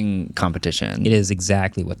engineering competition. It is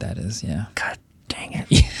exactly what that is, yeah. God dang it.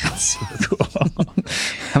 Yeah, it's super cool.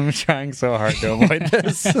 I'm trying so hard to avoid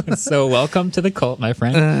this. So welcome to the cult, my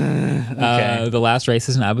friend. Okay. The last race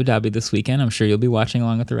is in Abu Dhabi this weekend. I'm sure you'll be watching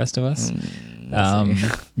along with the rest of us.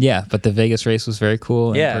 But the Vegas race was very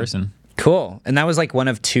cool in person. Cool. And that was like one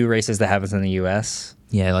of two races that happens in the U.S.?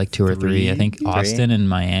 Yeah, like two or three. I think Austin and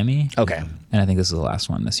Miami. Okay. And I think this is the last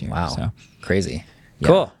one this year. Wow. So. Crazy. Yeah.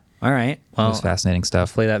 Cool. All right. Well, it was fascinating stuff.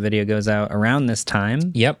 Hopefully that video goes out around this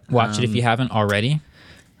time. Yep. Watch it if you haven't already.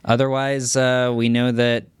 Otherwise, we know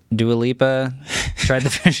that Dua Lipa tried the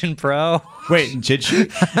Vision Pro. Wait, did she?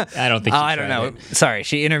 I don't think. I don't know. Sorry,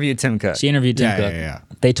 she interviewed Tim Cook. She interviewed Tim Cook. Yeah.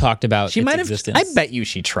 They talked about She its might have. existence. I bet you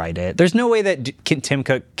she tried it. There's no way that Tim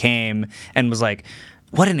Cook came and was like,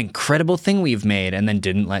 "What an incredible thing we've made," and then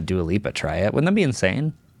didn't let Dua Lipa try it. Wouldn't that be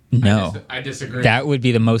insane? No, I disagree. that would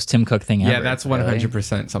be the most Tim Cook thing ever. Yeah, that's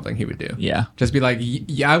 100% something he would do. Yeah. Just be like,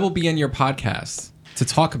 yeah, I will be in your podcast to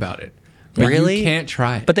talk about it. But Really? You can't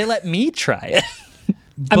try it. But they let me try it.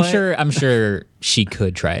 I'm sure she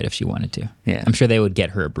could try it if she wanted to. Yeah. I'm sure they would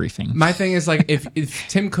get her a briefing. My thing is like if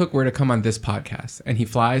Tim Cook were to come on this podcast and he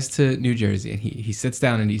flies to New Jersey and he sits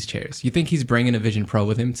down in these chairs, you think he's bringing a Vision Pro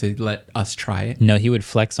with him to let us try it? No, he would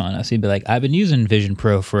flex on us. He'd be like, "I've been using Vision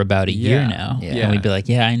Pro for about a year now," Yeah. and we'd be like,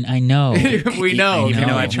 "Yeah, I know." We know. Even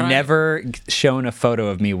though We I've try it. never shown a photo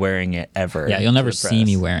of me wearing it ever. Yeah, you'll never to the see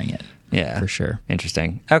me press. wearing it. Yeah, for sure.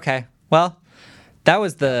 Interesting. Okay, well, that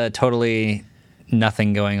was the totally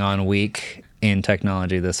nothing going on week in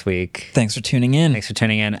technology this week. Thanks for tuning in. Thanks for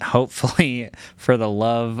tuning in. Hopefully, for the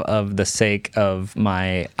love of the sake of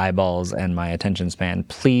my eyeballs and my attention span,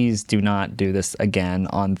 please do not do this again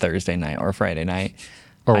on Thursday night or Friday night.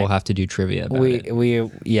 Or we'll have to do trivia about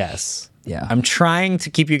it. Yes. Yeah. I'm trying to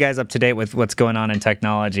keep you guys up to date with what's going on in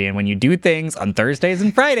technology. And when you do things on Thursdays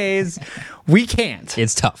and Fridays, we can't.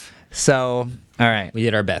 It's tough. So, all right. We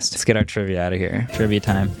did our best. Let's get our trivia out of here. Trivia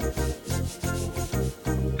time.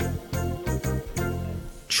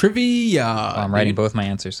 Trivia. I'm writing both my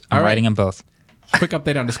answers. All I'm right. writing them both. Quick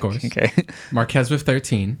update on the scores. Okay. Marquez with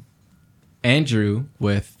 13. Andrew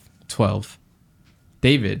with 12.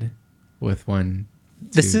 David with 1.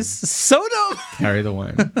 This is so dumb. Carry the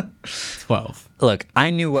 1. 12. Look, I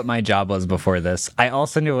knew what my job was before this. I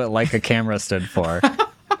also knew what like a camera stood for.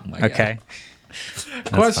 Okay.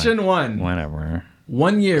 Question 1. Whatever.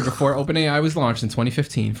 1 year before OpenAI was launched in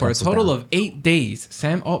 2015, for a total of 8 days,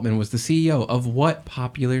 Sam Altman was the CEO of what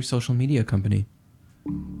popular social media company?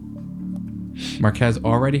 Marquez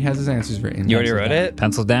already has his answers written. You already wrote it?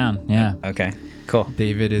 Pencil down. Yeah. Okay. Cool.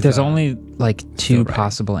 David is. There's only like two right.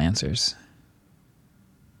 possible answers,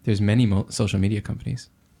 There's many social media companies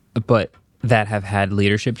but that have had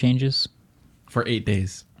leadership changes. for 8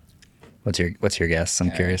 days. What's your guess?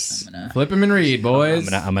 I'm curious. Flip them and read,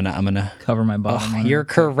 boys. I'm gonna. Cover my bottom. on it. You're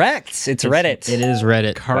correct. It's Reddit. It is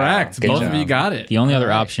Reddit. Correct. Good Both of job. you got it. The only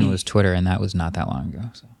other option was Twitter, and that was not that long ago.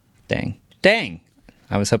 So. Dang.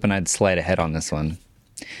 I was hoping I'd slide ahead on this one.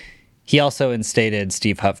 He also instated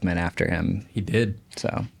Steve Huffman after him. He did,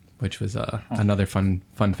 So, which was another fun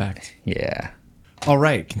fact. yeah. All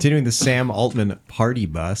right, continuing the Sam Altman party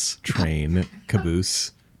bus, train,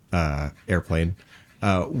 caboose, airplane.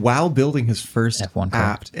 While building his first F1 car.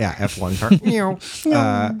 app, F1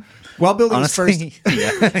 car. While building Honestly, his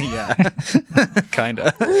first, yeah, kind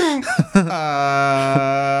of.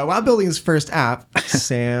 while building his first app,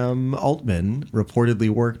 Sam Altman reportedly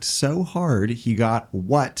worked so hard he got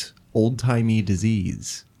what old-timey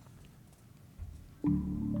disease?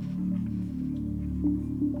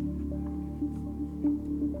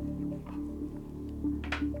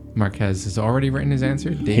 Marquez has already written his answer.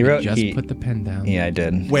 David just put the pen down. Yeah, I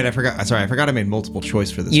did. Wait, I forgot. Sorry, I forgot I made multiple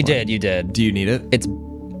choice for this. You one. did. Do you need it? It's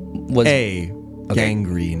was A,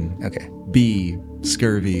 gangrene. okay. B,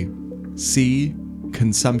 scurvy. C,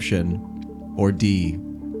 consumption. Or D,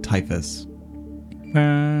 typhus.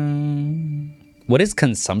 What is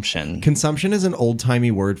consumption? Consumption is an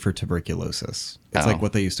old-timey word for tuberculosis. It's Oh. like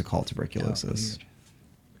what they used to call tuberculosis.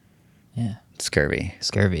 Yeah. Scurvy.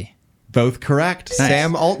 Scurvy. Both correct. Nice.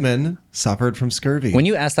 Sam Altman suffered from scurvy. When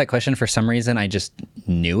you asked that question, for some reason, I just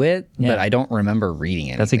knew it, Yeah. but I don't remember reading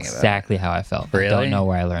it. That's exactly how I felt. I Really? don't know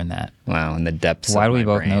where I learned that. Wow, in the depths Why of do we my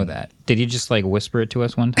both know brain. that? Did you just like whisper it to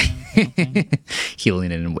us one time? He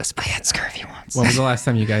leaned in and whispered. I had scurvy once. When was the last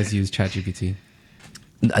time you guys used ChatGPT?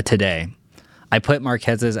 Today. I put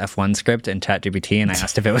Marquez's F1 script in ChatGPT and I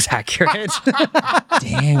asked if it was accurate.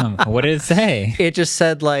 Damn. What did it say? It just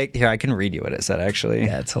said like, here, I can read you what it said actually.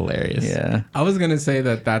 That's hilarious. Yeah. I was going to say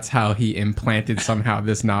that's how he implanted somehow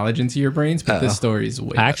this knowledge into your brains, but this story is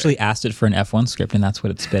way I actually asked it for an F1 script, and that's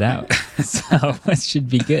what it spit out. So it should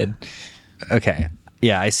be good. Okay.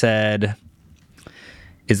 Yeah, I said,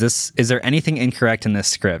 is there anything incorrect in this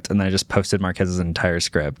script? And then I just posted Marquez's entire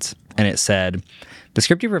script. And it said, the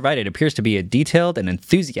script you provided appears to be a detailed and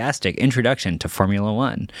enthusiastic introduction to Formula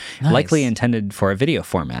One, Nice. likely intended for a video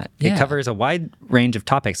format. Yeah. It covers a wide range of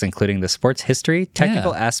topics, including the sport's history,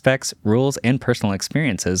 technical aspects, rules, and personal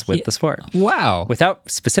experiences with the sport. Wow. Without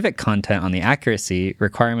specific content on the accuracy,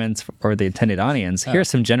 requirements, or the intended audience, here are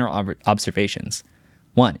some general observations.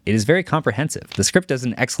 1. It is very comprehensive. The script does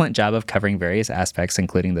an excellent job of covering various aspects,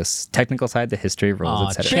 inclling the technical side, the history,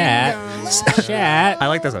 rules, etc. Chat. I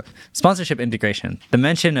like this one. Sponsorship integration. The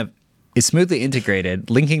mention of is smoothly integrated,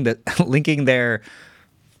 linking their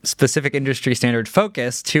specific industry standard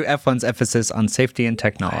focus to F1's emphasis on safety and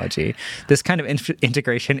technology. This kind of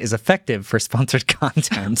integration is effective for sponsored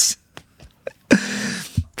content.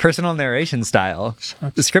 Personal narration style.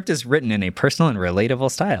 The script is written in a personal and relatable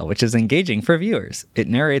style, which is engaging for viewers. It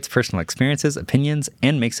narrates personal experiences, opinions,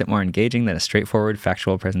 and makes it more engaging than a straightforward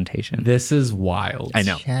factual presentation. This is wild. I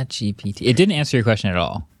know. ChatGPT. It didn't answer your question at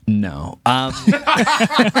all. No. But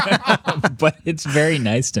it's very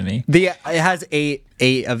nice to me. It has eight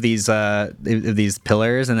of these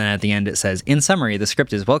pillars, and then at the end it says, in summary, the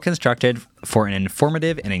script is well constructed for an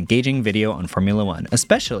informative and engaging video on Formula One,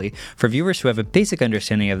 especially for viewers who have a basic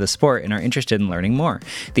understanding of the sport and are interested in learning more.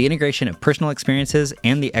 The integration of personal experiences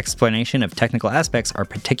and the explanation of technical aspects are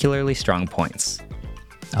particularly strong points.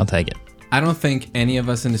 I'll take it. I don't think any of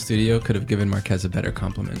us in the studio could have given Marquez a better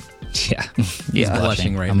compliment. Yeah. He's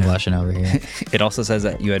blushing right I'm now. blushing over here. It also says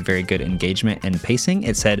that you had very good engagement and pacing.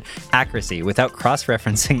 It said accuracy without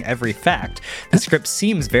cross-referencing every fact. The script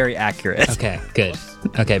seems very accurate. Okay, good.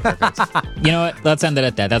 Okay, perfect. You know what? Let's end it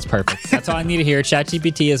at that. That's perfect. That's all I need to hear.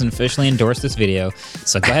 ChatGPT has officially endorsed this video.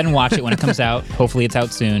 So go ahead and watch it when it comes out. Hopefully it's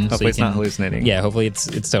out soon. Hopefully it's not hallucinating. Yeah, hopefully it's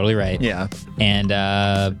totally right. Yeah. And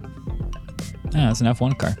that's an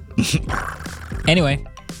F1 car. Anyway,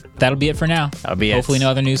 that'll be it for now. That'll be it. Hopefully no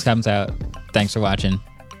other news comes out. Thanks for watching.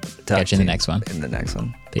 Catch you in the next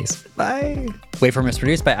one. Peace. Bye. Wait for Me is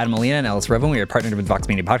produced by Adam Molina and Ellis Robin. We are partnered with Vox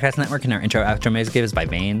Media Podcast Network, and our intro outro music is by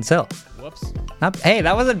Vane Sill. Whoops. Hey,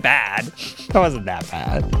 that wasn't bad. That wasn't that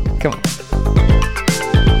bad. Come on.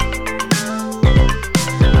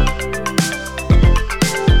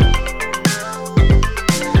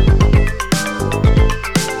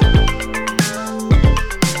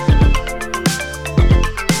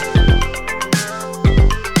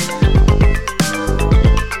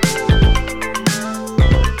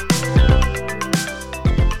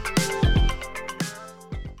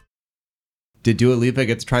 Did Dua Lipa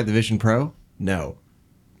get to try the Vision Pro? No.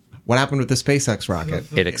 What happened with the SpaceX rocket?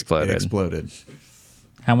 It exploded. It exploded.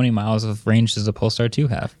 How many miles of range does a Polestar 2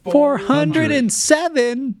 have? 407.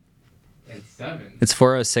 And 7. It's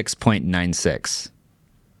 406.96.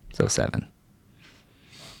 So 7.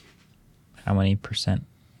 How many percent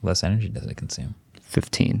less energy does it consume?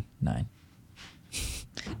 15. 9.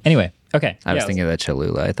 Anyway, okay. I was thinking of that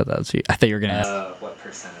Cholula. I thought you were going to ask. What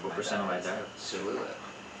percent am I there? Cholula.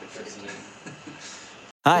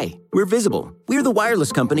 Hi, we're Visible. We're the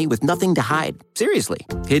wireless company with nothing to hide. Seriously.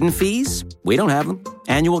 Hidden fees? We don't have them.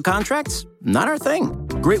 Annual contracts? Not our thing.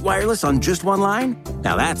 Great wireless on just one line?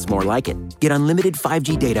 Now that's more like it. Get unlimited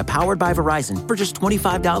 5G data powered by Verizon for just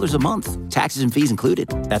 $25 a month. Taxes and fees included.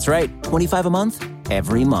 That's right, $25 a month,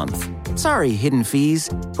 every month. Sorry, hidden fees.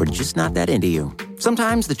 We're just not that into you.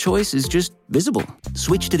 Sometimes the choice is just Visible.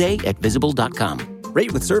 Switch today at Visible.com.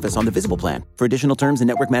 Rate with service on the Visible plan. For additional terms and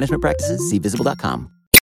network management practices, see Visible.com.